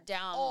goes,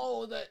 down.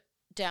 Oh, that.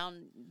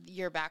 Down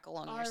your back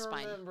along your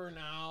spine. I remember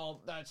now.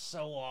 That's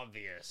so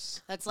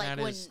obvious. That's like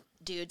when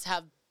dudes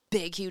have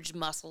big, huge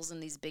muscles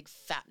and these big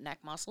fat neck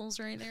muscles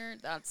right there.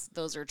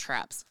 Those are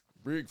traps.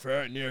 Big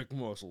fat neck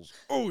muscles.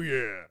 Oh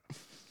yeah.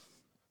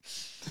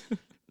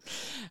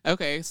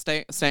 Okay,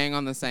 staying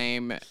on the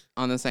same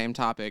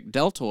topic.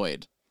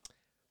 Deltoid.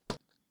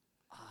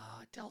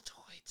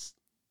 Deltoids.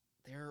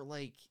 They're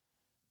like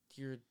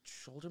your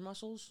shoulder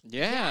muscles.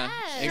 Yeah,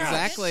 Yes,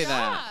 exactly good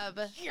that.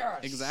 job. Yes.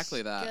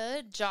 Exactly that.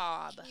 Good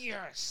job.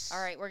 Yes. All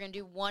right, we're going to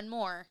do one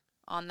more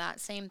on that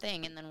same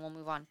thing, and then we'll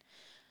move on.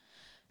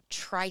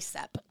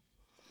 Tricep.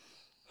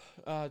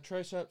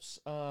 Triceps.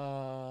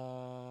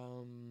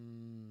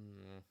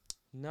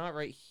 Not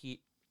right here.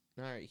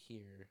 Not right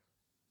here.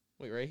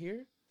 Wait, right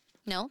here?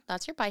 No,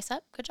 that's your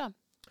bicep. Good job.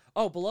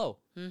 Oh, below.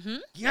 Mm-hmm.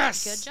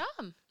 Yes. Good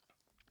job.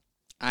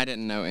 I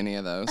didn't know any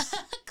of those.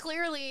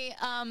 Clearly,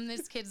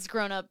 this kid's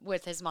grown up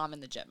with his mom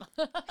in the gym.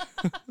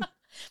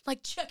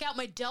 Like, check out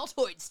my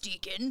deltoids,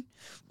 Deacon.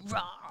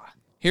 Rah.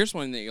 Here's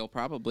one that you'll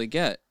probably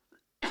get.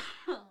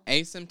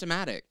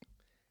 Asymptomatic.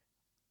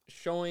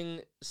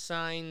 Showing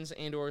signs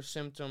and or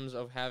symptoms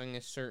of having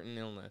a certain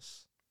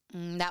illness.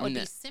 That would No.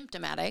 be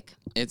symptomatic.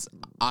 It's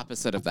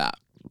opposite of that.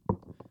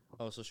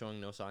 Oh, so showing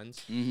no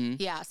signs? Mm-hmm.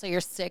 Yeah, so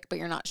you're sick, but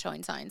you're not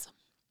showing signs.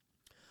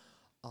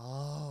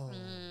 Oh.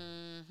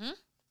 Mm-hmm.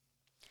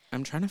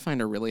 I'm trying to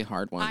find a really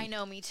hard one. I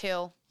know, me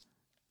too.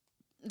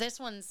 This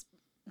one's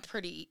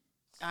pretty...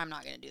 I'm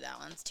not going to do that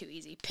one. It's too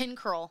easy. Pin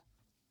curl.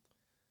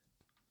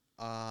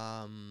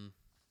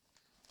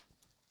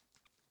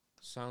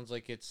 Sounds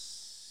like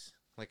it's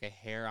like a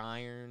hair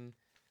iron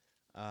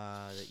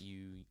that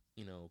you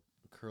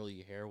curl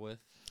your hair with.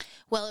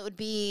 Well, it would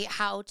be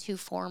how you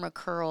form a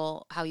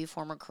curl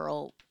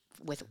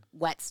with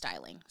wet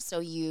styling. So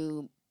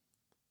you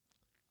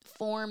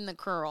form the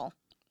curl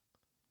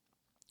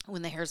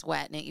when the hair's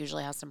wet, and it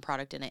usually has some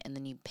product in it, and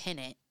then you pin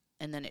it,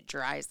 and then it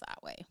dries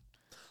that way.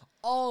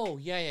 Oh,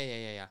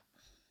 yeah.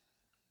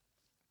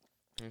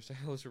 Your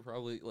stylists are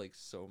probably like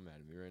so mad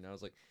at me right now. I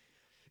was like,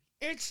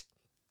 it's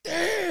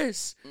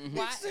this.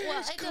 Why? It's this.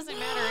 Well, it doesn't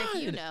matter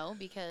if you know,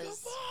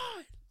 because Come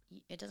on.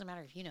 it doesn't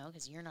matter if you know,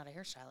 because you're not a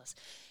hairstylist.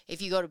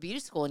 If you go to beauty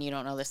school and you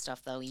don't know this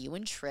stuff, though, you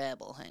in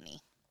trouble,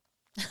 honey.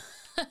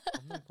 I'm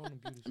not going to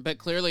beauty school. But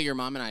clearly your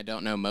mom and I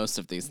don't know most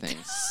of these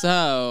things.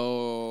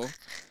 So,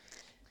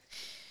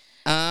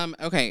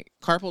 okay,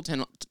 carpal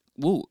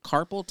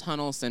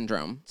tunnel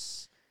syndrome.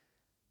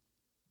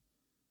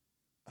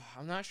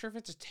 I'm not sure if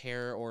it's a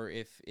tear or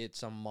if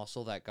it's a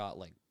muscle that got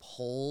like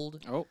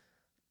pulled.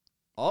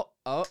 Oh,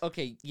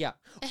 okay, yeah.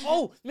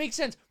 Oh, makes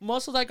sense.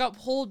 Muscle that got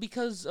pulled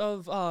because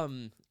of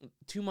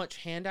too much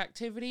hand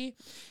activity.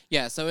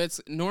 Yeah, so it's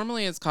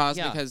caused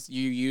Yeah. because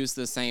you use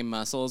the same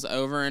muscles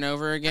over and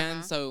over again.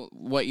 Uh-huh. So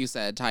what you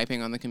said,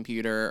 typing on the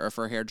computer, or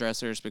for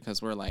hairdressers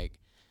because we're like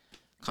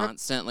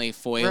constantly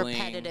foiling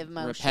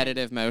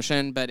Repetitive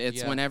motion. but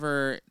it's Yeah.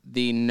 whenever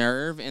the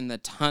nerve in the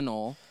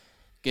tunnel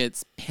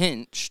gets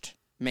pinched,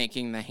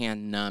 making the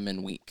hand numb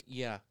and weak.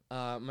 Yeah.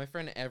 My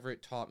friend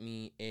Everett taught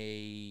me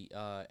a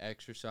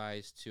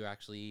exercise to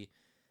actually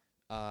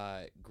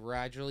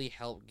gradually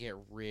help get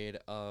rid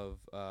of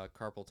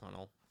carpal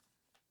tunnel.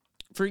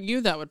 For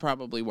you, that would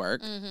probably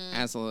work Mhm.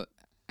 as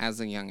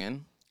a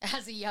youngin.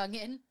 As a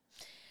youngin.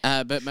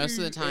 But most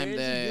of the time,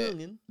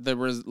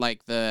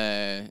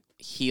 the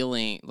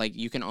healing, like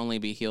you can only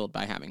be healed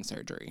by having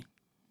surgery.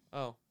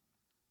 Oh.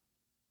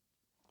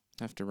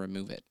 Have to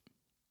remove it.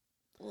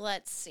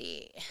 Let's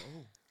see.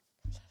 Oh.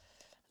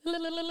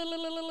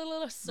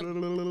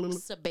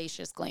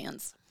 Sebaceous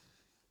glands.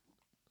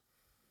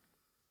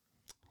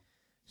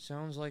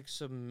 Sounds like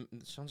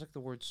the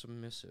word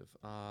submissive.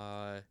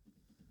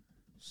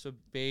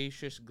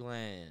 Sebaceous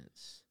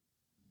glands.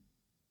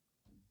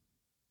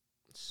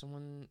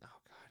 Someone, oh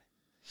god,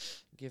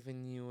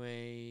 giving you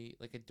a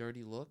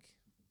dirty look?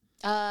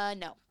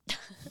 No.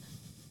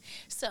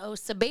 So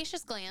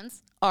sebaceous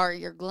glands are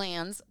your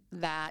glands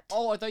that...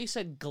 Oh, I thought you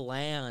said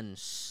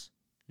glands.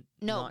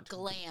 No, not-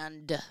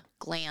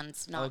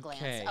 glands, not Okay,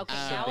 glands. Okay,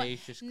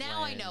 sebaceous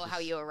now I know glands. how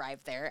you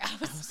arrived there. I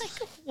was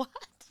like, what?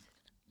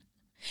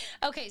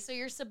 Okay, so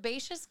your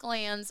sebaceous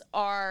glands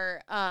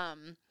are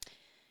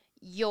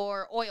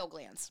your oil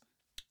glands.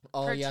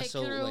 Oh yeah,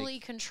 so Particularly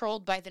like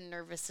controlled by the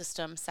nervous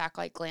system,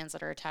 sac-like glands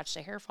that are attached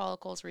to hair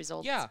follicles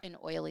results in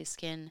oily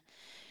skin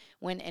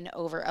when an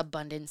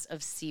overabundance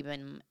of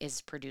sebum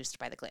is produced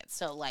by the glands.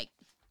 So, like,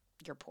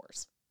 your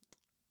pores.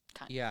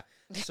 Yeah.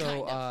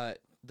 So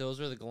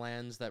those are the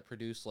glands that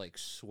produce like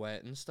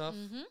sweat and stuff.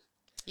 Mm-hmm.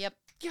 Yep.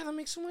 Yeah, that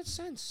makes so much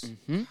sense.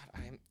 Mm-hmm.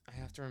 God, I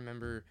have to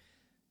remember.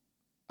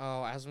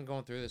 Oh, as I'm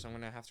going through this, I'm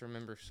gonna have to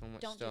remember so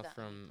much Don't do stuff that,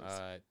 from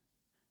please.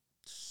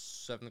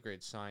 7th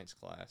grade science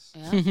class.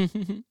 Yeah.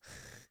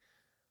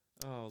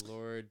 Oh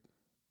Lord.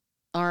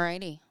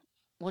 Alrighty.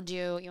 You want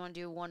to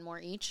do one more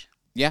each?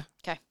 Yeah.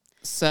 'Kay.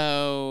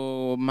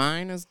 So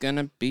mine is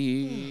gonna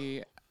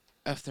be,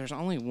 if there's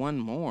only one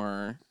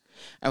more.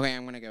 Okay,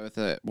 I'm gonna go with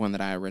the one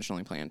that I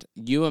originally planned.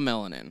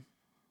 Eumelanin.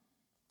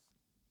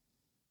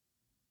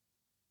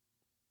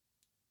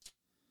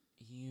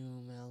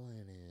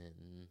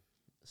 Eumelanin.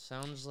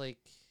 Sounds like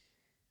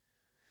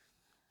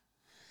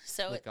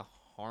So a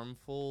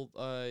harmful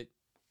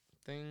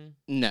thing.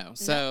 No,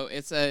 so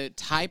it's a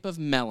type of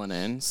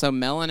melanin. So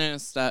melanin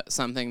is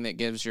something that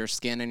gives your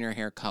skin and your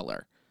hair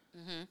color.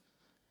 Mm-hmm.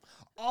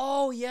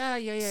 Oh yeah.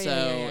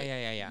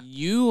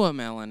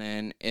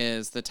 Eumelanin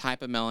is the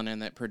type of melanin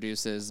that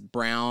produces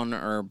brown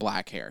or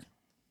black hair.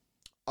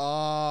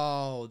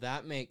 Oh,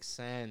 that makes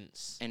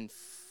sense. And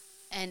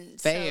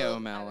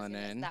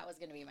pheomelanin. That was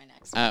going to be my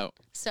next one. Oh.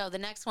 So the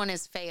next one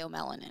is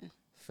pheomelanin.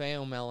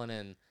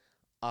 Pheomelanin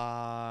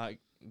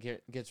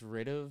gets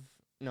rid of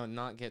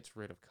not gets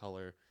rid of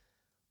color.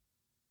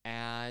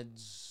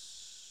 Adds.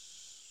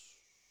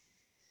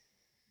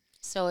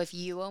 So if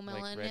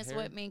eumelanin Like is hair?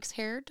 what makes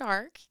hair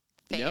dark,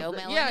 Yep.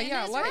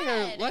 pheomelanin is light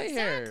hair, red. light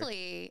hair.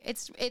 Exactly.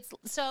 It's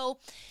so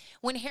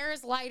when hair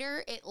is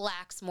lighter, it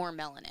lacks more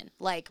melanin.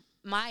 Like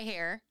my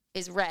hair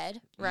is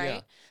red, right?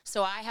 Yeah.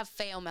 So I have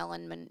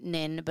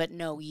pheomelanin, but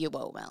no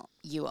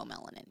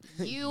eumelanin.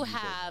 You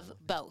have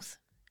both.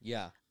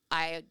 Yeah.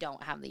 I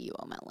don't have the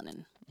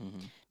eumelanin.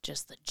 Mm-hmm.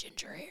 Just the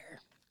ginger hair.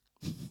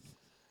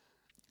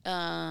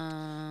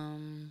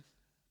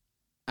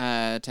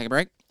 Take a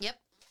break. Yep.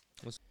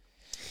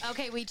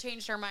 Okay, we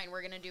changed our mind.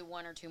 We're gonna do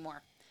one or two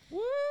more.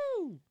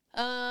 Woo!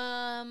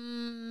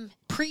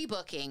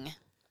 Pre-booking.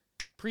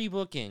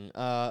 Pre-booking.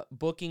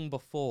 Booking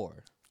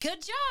before.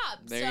 Good job.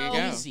 There so you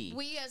go. Easy.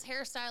 we as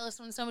hairstylists,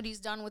 when somebody's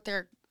done with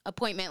their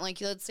appointment,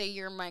 like let's say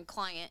you're my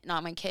client,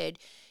 not my kid,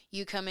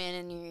 you come in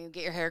and you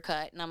get your hair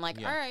cut, and I'm like,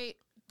 Yeah. all right,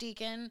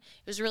 Deacon,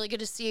 it was really good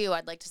to see you.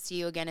 I'd like to see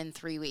you again in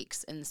 3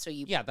 weeks. And so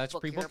you that's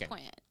book your pre-booking.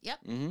 appointment. Yep.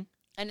 Mm-hmm.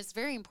 And it's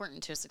very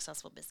important to a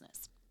successful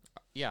business.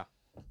 Yeah.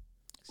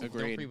 So if you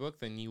Agreed. don't pre-book,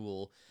 then you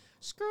will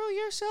screw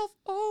yourself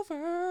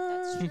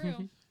over. That's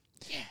true.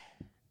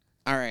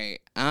 All right.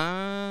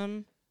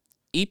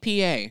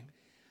 EPA.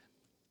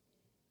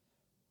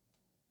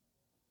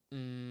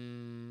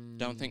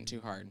 Don't think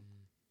too hard.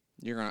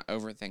 You're gonna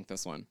overthink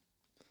this one.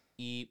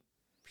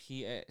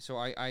 EPA. So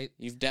I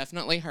You've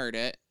definitely heard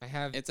it.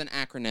 have. It's an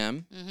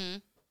acronym. Mm-hmm.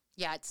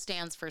 Yeah, it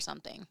stands for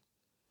something.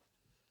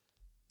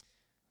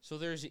 So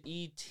there's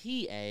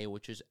ETA,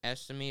 which is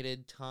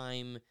estimated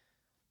time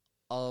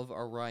of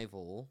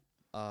arrival.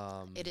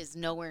 It is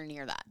nowhere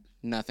near that.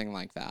 Nothing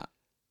like that.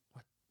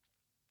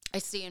 I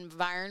see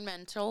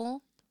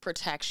Environmental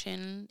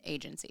Protection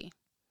Agency.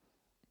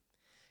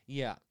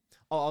 Yeah.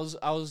 Oh,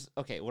 I was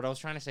okay. What I was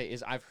trying to say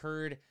is I've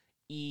heard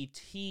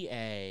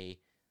ETA,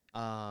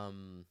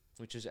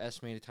 which is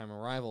estimated time of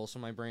arrival. So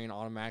my brain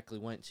automatically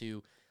went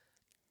to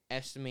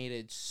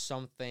estimated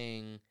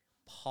something,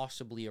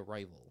 possibly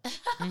arrival.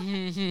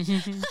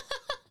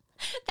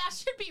 That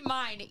should be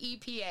mine.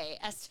 EPA,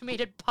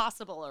 estimated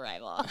possible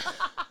arrival.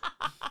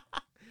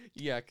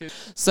 Yeah.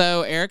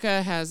 So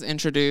Erica has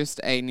introduced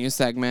a new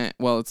segment.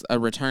 Well, it's a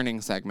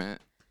returning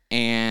segment,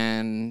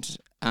 and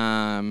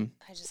I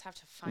just have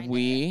to find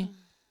we it.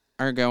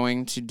 are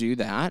going to do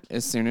that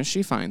as soon as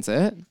she finds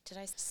it. Did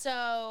I?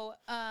 So,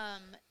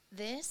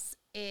 this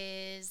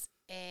is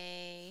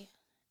a.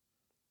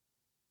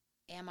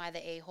 Am I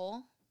the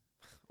a-hole?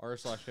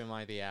 /am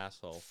I the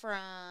asshole?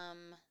 From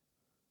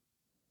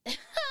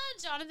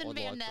Jonathan Would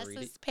Van like to read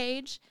Ness's it.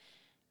 page.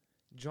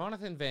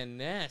 Jonathan Van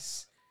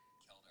Ness.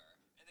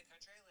 In the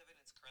country I live in,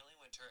 it's currently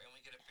winter, and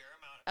we get a fair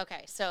amount of...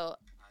 Okay, so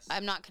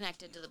I'm not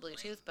connected to the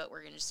Bluetooth, but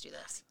we're going to just do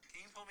this.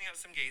 Can you pull me up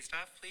some gay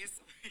stuff, please?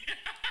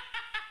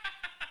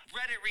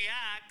 Reddit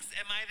reacts,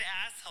 am I the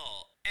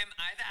asshole? Am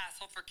I the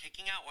asshole for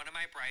kicking out one of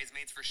my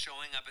bridesmaids for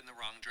showing up in the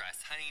wrong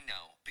dress? Honey,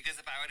 no. Because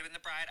if I would have been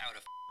the bride, I would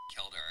have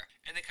killed her.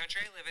 In the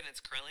country I live in, it's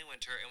currently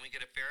winter, and we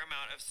get a fair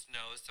amount of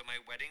snow, so my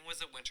wedding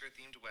was a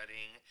winter-themed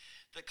wedding.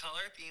 The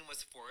color theme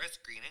was forest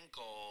green and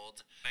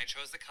gold, and I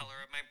chose the color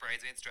of my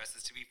bridesmaids'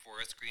 dresses to be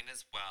forest green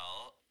as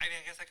well. I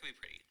mean, I guess that could be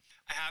pretty.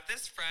 I have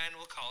this friend,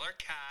 we'll call her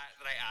Kat,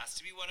 that I asked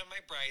to be one of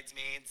my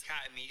bridesmaids.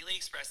 Kat immediately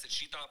expressed that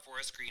she thought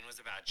forest green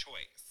was a bad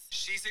choice.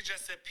 She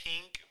suggested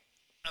pink,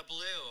 a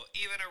blue,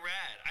 even a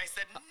red. I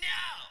said no!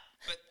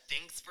 But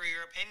thanks for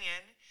your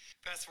opinion.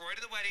 Fast forward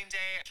to the wedding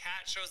day.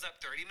 Kat shows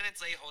up 30 minutes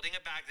late holding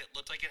a bag that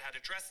looked like it had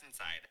a dress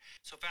inside.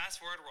 So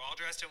fast forward, we're all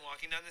dressed and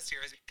walking down the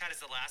stairs. Kat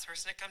is the last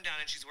person to come down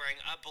and she's wearing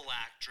a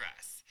black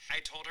dress. I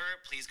told her,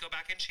 please go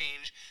back and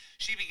change.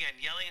 She began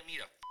yelling at me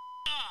to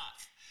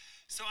off.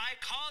 So I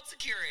called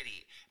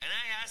security and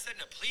I asked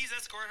them to please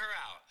escort her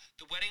out.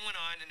 The wedding went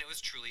on and it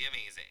was truly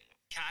amazing.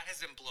 Kat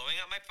has been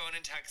blowing up my phone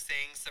and text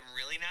saying some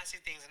really nasty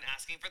things and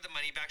asking for the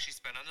money back she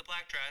spent on the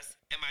black dress.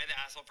 Am I the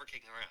asshole for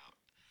kicking her out?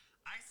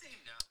 I say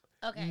no.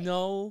 Okay.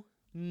 No,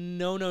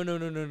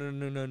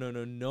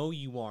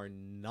 you are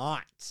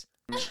not.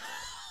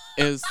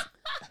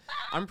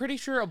 I'm pretty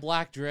sure a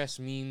black dress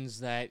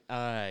means that,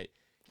 I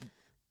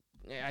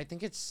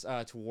think it's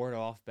to ward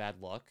off bad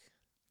luck.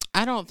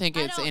 I don't think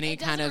it's any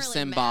kind of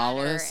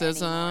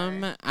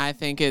symbolicism. I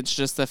think it's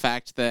just the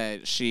fact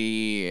that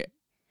she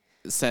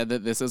said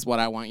that this is what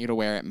I want you to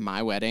wear at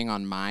my wedding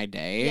on my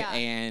day,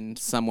 and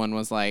someone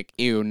was like,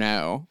 ew,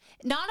 no.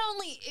 Not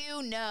only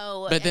ew,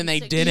 no, but then they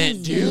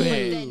didn't do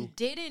it. Then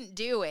didn't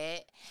do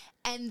it,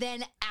 and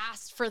then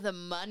asked for the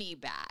money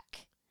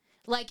back.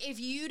 Like, if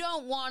you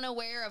don't want to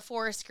wear a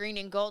forest green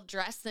and gold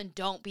dress, then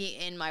don't be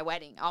in my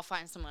wedding. I'll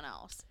find someone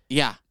else.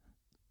 Yeah.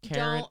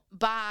 Karen, don't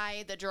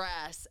buy the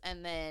dress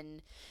and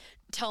then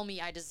tell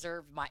me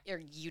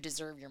you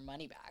deserve your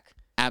money back.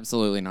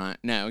 Absolutely not.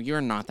 No, you're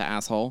not the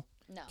asshole.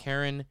 No.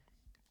 Karen,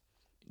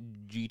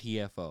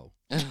 GTFO.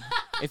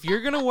 If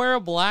you're going to wear a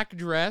black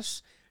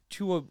dress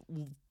to a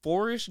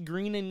forest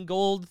green and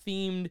gold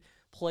themed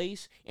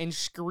place and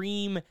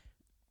scream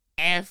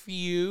F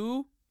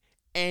you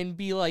and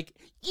be like,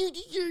 you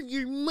deserve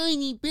your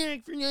money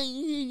back for not...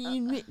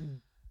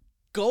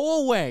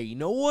 Go away.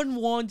 No one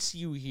wants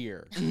you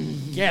here.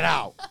 Get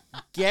out.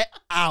 Get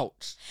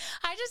out.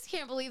 I just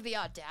can't believe the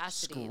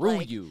audacity. Screw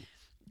you.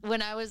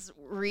 When I was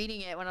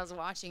reading it, when I was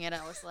watching it,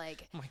 I was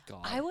like, oh my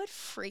God. I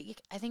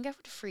think I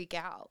would freak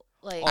out.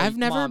 Like, I've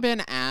never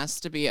been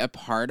asked to be a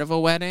part of a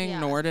wedding,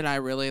 nor did I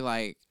really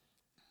I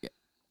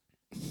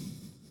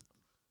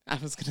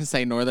was going to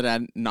say, nor did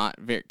I not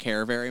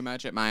care very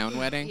much at my own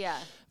wedding. Yeah.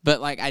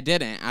 But, I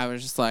didn't. I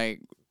was just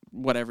like,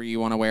 whatever you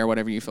want to wear,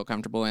 whatever you feel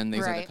comfortable in,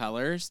 these are the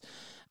colors.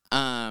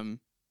 But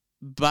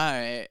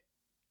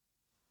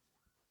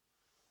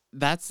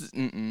that's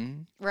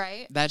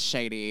right. That's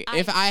shady.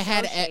 If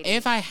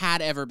I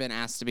had ever been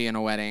asked to be in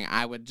a wedding,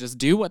 I would just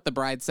do what the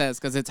bride says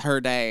because it's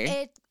her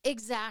day.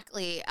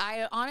 Exactly.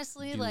 I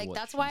honestly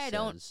that's why I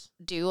don't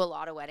do a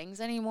lot of weddings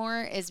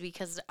anymore, is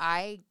because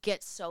I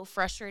get so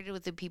frustrated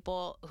with the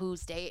people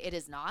whose day it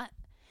is not,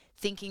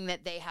 thinking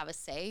that they have a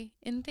say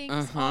in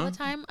things all the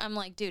time. I'm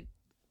like, dude,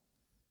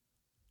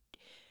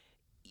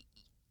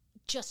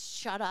 just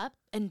shut up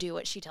and do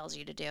what she tells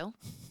you to do.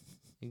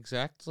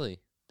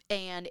 Exactly.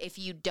 And if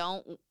you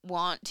don't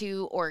want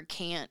to or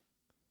can't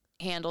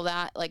handle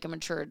that like a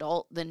mature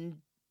adult,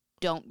 then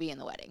don't be in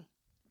the wedding.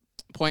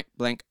 Point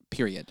blank,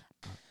 period.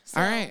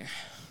 So, all right.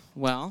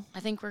 Well, I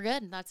think we're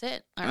good. That's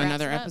it.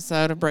 Another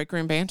episode of Break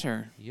Room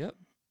Banter. Yep.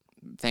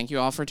 Thank you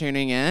all for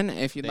tuning in.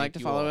 If you'd like to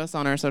follow us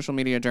on our social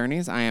media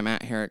journeys, I am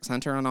at Herrick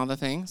Hunter on all the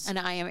things. And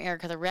I am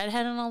Erica the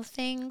Redhead on all the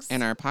things.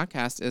 And our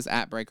podcast is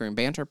at Break Room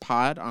Banter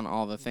Pod on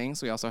all the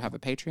things. We also have a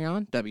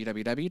Patreon,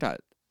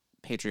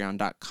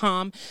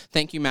 www.patreon.com.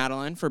 Thank you,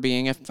 Madeline, for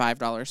being a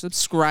 $5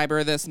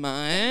 subscriber this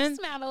month.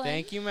 Thanks, Madeline.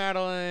 Thank you,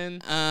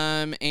 Madeline.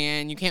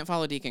 And you can't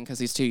follow Deacon because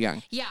he's too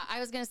young. Yeah, I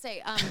was going to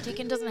say,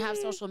 Deacon doesn't have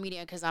social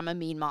media because I'm a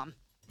mean mom.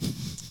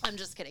 I'm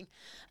just kidding.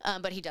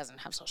 But he doesn't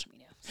have social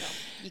media, so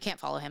you can't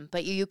follow him.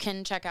 But you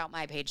can check out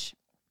my page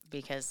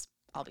because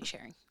I'll be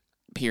sharing.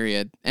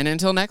 Period. And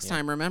until next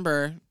time,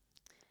 remember,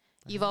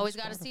 you've always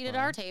got a seat at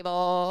our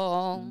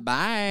table.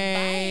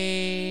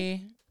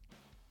 Bye.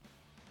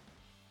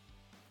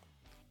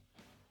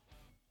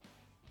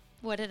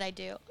 What did I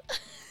do?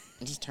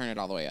 Just turn it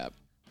all the way up.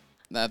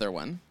 The other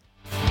one.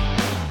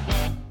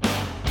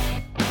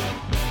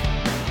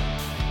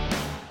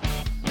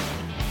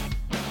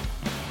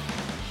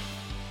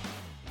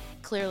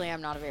 Clearly,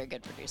 I'm not a very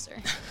good producer.